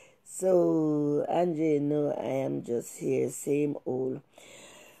 So Angie, no, I am just here, same old.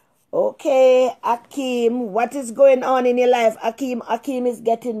 Okay, Akeem, what is going on in your life? Akeem is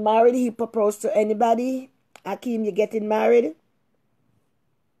getting married. He proposed to anybody? Akeem, you getting married?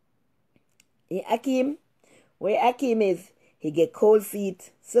 Hey, Akeem, where Akeem is? He get cold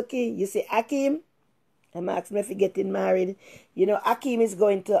feet. Suki, you see Akeem? I'm asking if he getting married. You know, Akeem is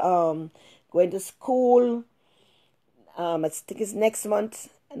going to school. I think it's next month,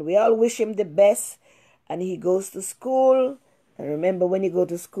 and we all wish him the best. And he goes to school. And remember, when you go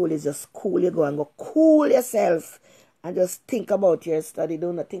to school, it's just cool. You go cool yourself and just think about your study.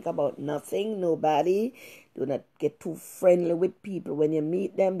 Do not think about nothing, nobody. Do not get too friendly with people when you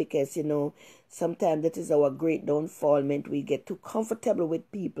meet them, because, you know, sometimes that is our great downfall. We get too comfortable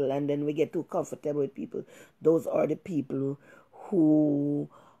with people, and then we get too comfortable with people. Those are the people who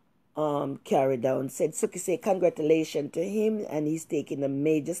carry down. Said Suki say congratulations to him, and he's taking a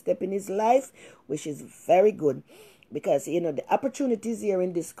major step in his life, which is very good. Because, you know, the opportunities here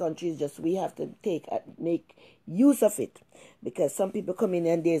in this country is just we have to make use of it. Because some people come in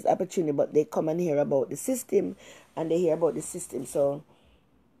and there's opportunity, but they come and hear about the system, and they hear about the system. So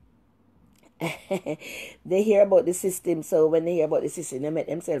they hear about the system. So when they hear about the system, they make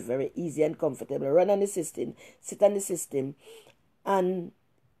themselves very easy and comfortable. Run on the system, sit on the system, and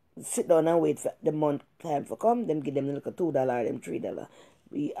sit down and wait for the month time for come. Them give them like a $2, them $3.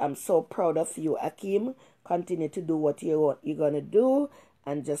 I'm so proud of you, Akeem. Continue to do what you're gonna do,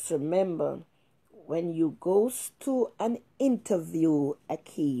 and just remember, when you go to an interview,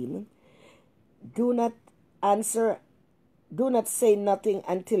 Akeem, do not say nothing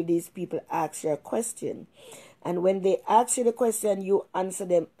until these people ask you a question. And when they ask you the question, you answer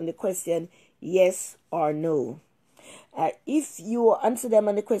them on the question yes or no. If you answer them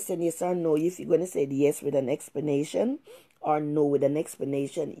on the question yes or no, if you're going to say yes with an explanation or no with an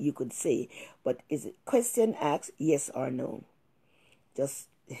explanation, you could say. But is it question asked yes or no? Just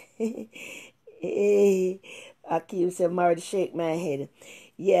Akeem said, Marty, shake my head.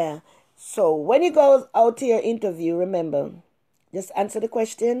 Yeah. So when you go out to your interview, remember, just answer the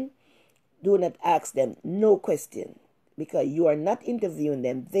question. Do not ask them no question, because you are not interviewing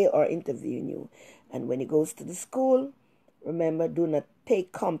them. They are interviewing you. And when it goes to the school, remember, do not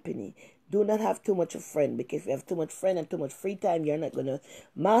take company. Do not have too much of friend, because if you have too much friend and too much free time, you're not going to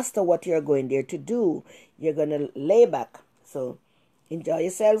master what you're going there to do. You're going to lay back. So enjoy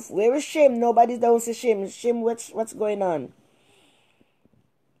yourself. Where is Shim? Nobody's down to Shim. Shim, what's going on?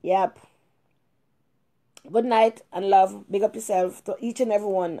 Yep. Good night and love. Big up yourself to each and every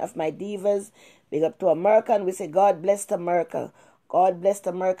one of my divas. Big up to America, and we say God bless America. God bless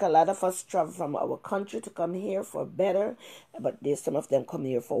America. A lot of us travel from our country to come here for better, but there's some of them come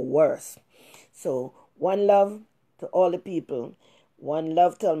here for worse. So one love to all the people. One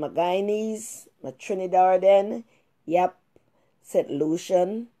love to all my Guyanese, my Trinidadian, yep, St.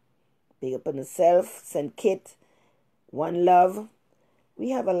 Lucian, big up on yourself, St. Kitts. One love.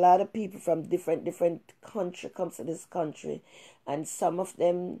 We have a lot of people from different country comes to this country, and some of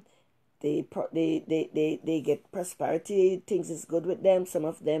them they get prosperity, things is good with them. Some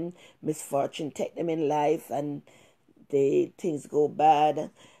of them misfortune take them in life, and things go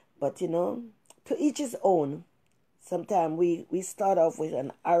bad. But you know, to each his own. Sometimes we start off with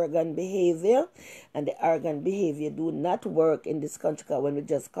an arrogant behavior, and the arrogant behavior do not work in this country. Because when we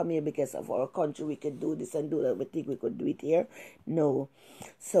just come here because of our country, we could do this and do that. We think we could do it here. No.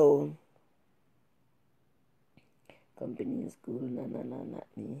 So, company in school, no, not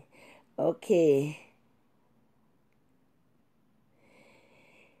me. Okay.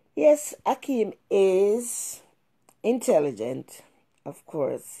 Yes, Akeem is intelligent. Of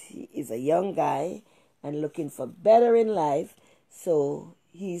course, he is a young guy and looking for better in life. So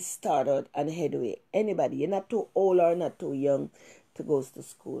he started and head away. Anybody, you're not too old or not too young to go to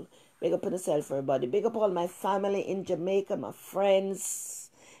school. Big up on yourself, everybody. Big up all my family in Jamaica, my friends,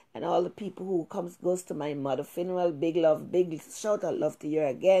 and all the people who goes to my mother funeral. Big love, big shout out love to you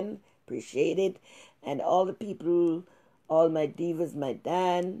again. Appreciate it. And all the people, all my divas, my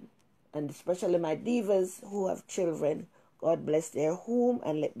Dan, and especially my divas who have children. God bless their home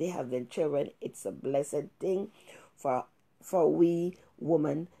and let they have their children. It's a blessed thing for we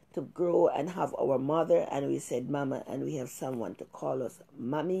women to grow and have our mother, and we said mama, and we have someone to call us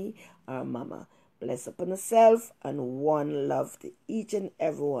mommy or mama. Bless upon yourself, and one love to each and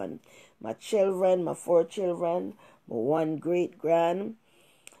everyone. My children, my 4 children, my 1 great grand,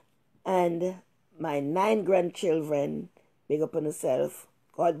 and my 9 grandchildren. Big up on yourself.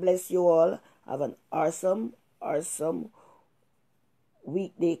 God bless you all. Have an awesome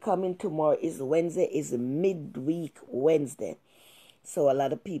weekday coming. Tomorrow is Wednesday, is midweek Wednesday. So a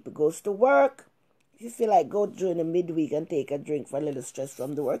lot of people goes to work. If you feel like go during the midweek and take a drink for a little stress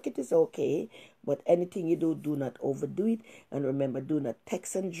from the work, it is okay. But anything you do, do not overdo it. And remember, do not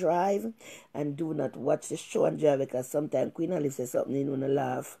text and drive. And do not watch the show and drive, because sometimes Queen Olive says something and you want to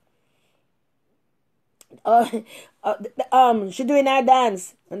laugh. She doing her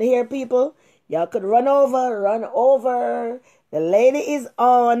dance. And here, people, y'all could run over. The lady is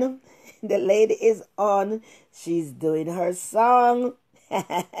on. The lady is on. She's doing her song.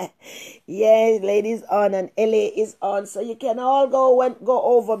 Yeah, ladies on, and LA is on. So you can all go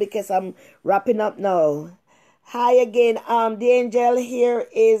over, because I'm wrapping up now. Hi again. The angel here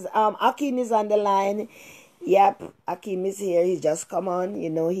is Akim is on the line. Yep, Akim is here. He's just come on. You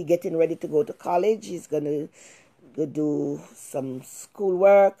know, he getting ready to go to college. He's gonna go do some school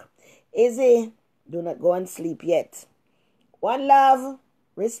work. Izzy, do not go and sleep yet. One love,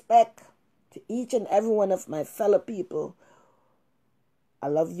 respect to each and every one of my fellow people. I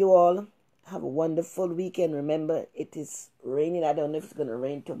love you all. Have a wonderful weekend. Remember, it is raining. I don't know if it's gonna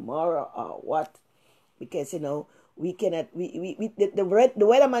rain tomorrow or what, because you know, we cannot. The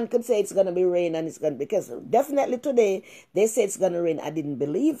weatherman could say it's gonna be rain, and it's gonna, because definitely today they say it's gonna rain. I didn't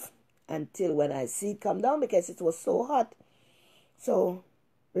believe until when I see it come down, because it was so hot. So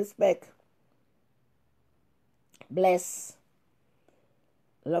respect, bless,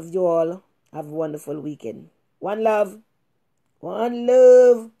 love you all. Have a wonderful weekend. One love, one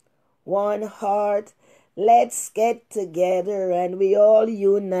heart. Let's get together and we all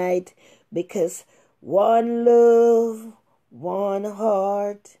unite, because one love, one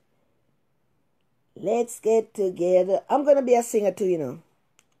heart. Let's get together. I'm going to be a singer too, you know.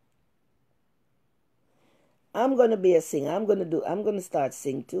 I'm going to be a singer. I'm going to start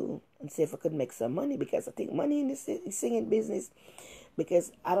sing too, and see if I could make some money, because I think money in the singing business,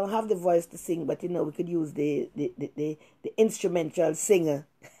 because I don't have the voice to sing, but you know, we could use the instrumental singer.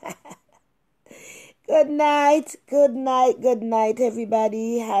 Good night,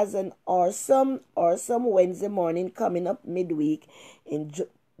 everybody. Has an awesome Wednesday morning coming up midweek. Enjoy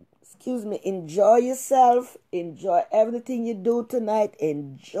yourself. Enjoy everything you do tonight.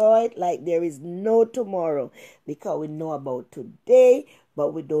 Enjoy it like there is no tomorrow, because we know about today,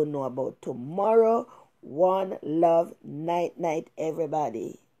 but we don't know about tomorrow. One love, night,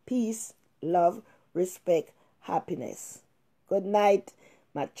 everybody. Peace, love, respect, happiness. Good night,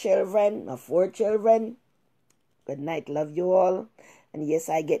 my children, my 4 children. Good night, love you all. And yes,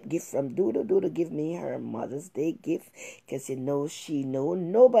 I get gift from Doodle. Doodle give me her Mother's Day gift, because you know, she know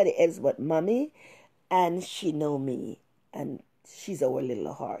nobody else but mommy, and she know me, and she's our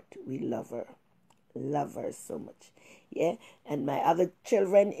little heart. We love her so much. Yeah, and my other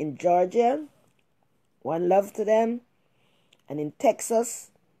children in Georgia, one love to them. And in Texas,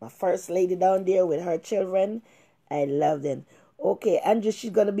 my first lady down there with her children, I love them. Okay, Andrew,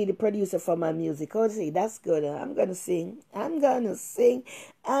 she's going to be the producer for my music. Oh, see, that's good. I'm going to sing.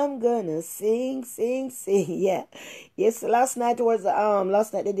 Yeah. Yes, last night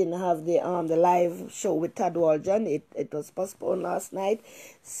they didn't have the live show with Todd Walton. It was postponed last night.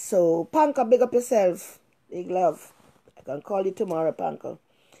 So, Panka, big up yourself. Big love. I can call you tomorrow, Panka.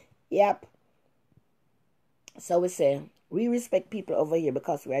 Yep. So we say, we respect people over here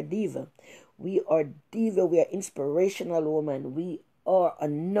because we are diva. We are diva. We are inspirational woman. We are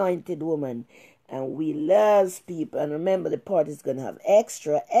anointed woman. And we love people. And remember, the party is going to have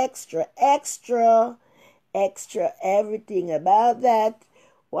extra everything about that.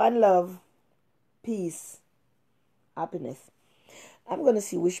 One love, peace, happiness. I'm going to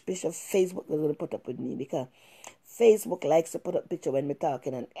see which picture Facebook is going to put up with me, because Facebook likes to put up picture when we're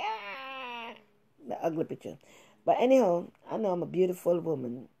talking, and the ugly picture. But anyhow, I know I'm a beautiful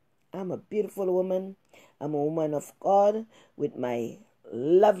woman. I'm a woman of God, with my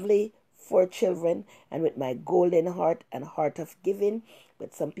lovely 4 children, and with my golden heart and heart of giving.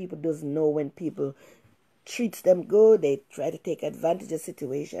 But some people doesn't know, when people treats them good, they try to take advantage of the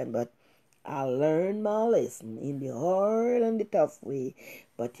situation. But I learned my lesson in the hard and the tough way.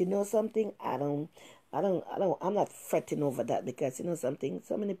 But you know something? I'm not fretting over that, because you know something,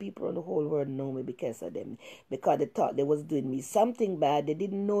 so many people in the whole world know me because of them, because they thought they was doing me something bad. They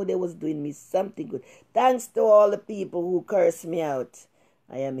didn't know they was doing me something good. Thanks to all the people who cursed me out.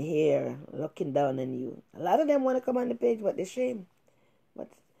 I am here looking down on you. A lot of them want to come on the page, but they're shame. But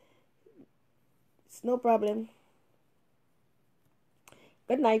it's no problem.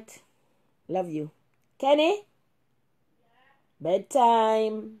 Good night. Love you. Kenny?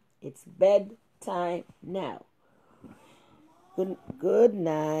 Bedtime. It's bedtime now. Good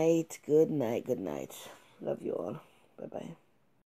night. Good night. Good night. Love you all. Bye-bye.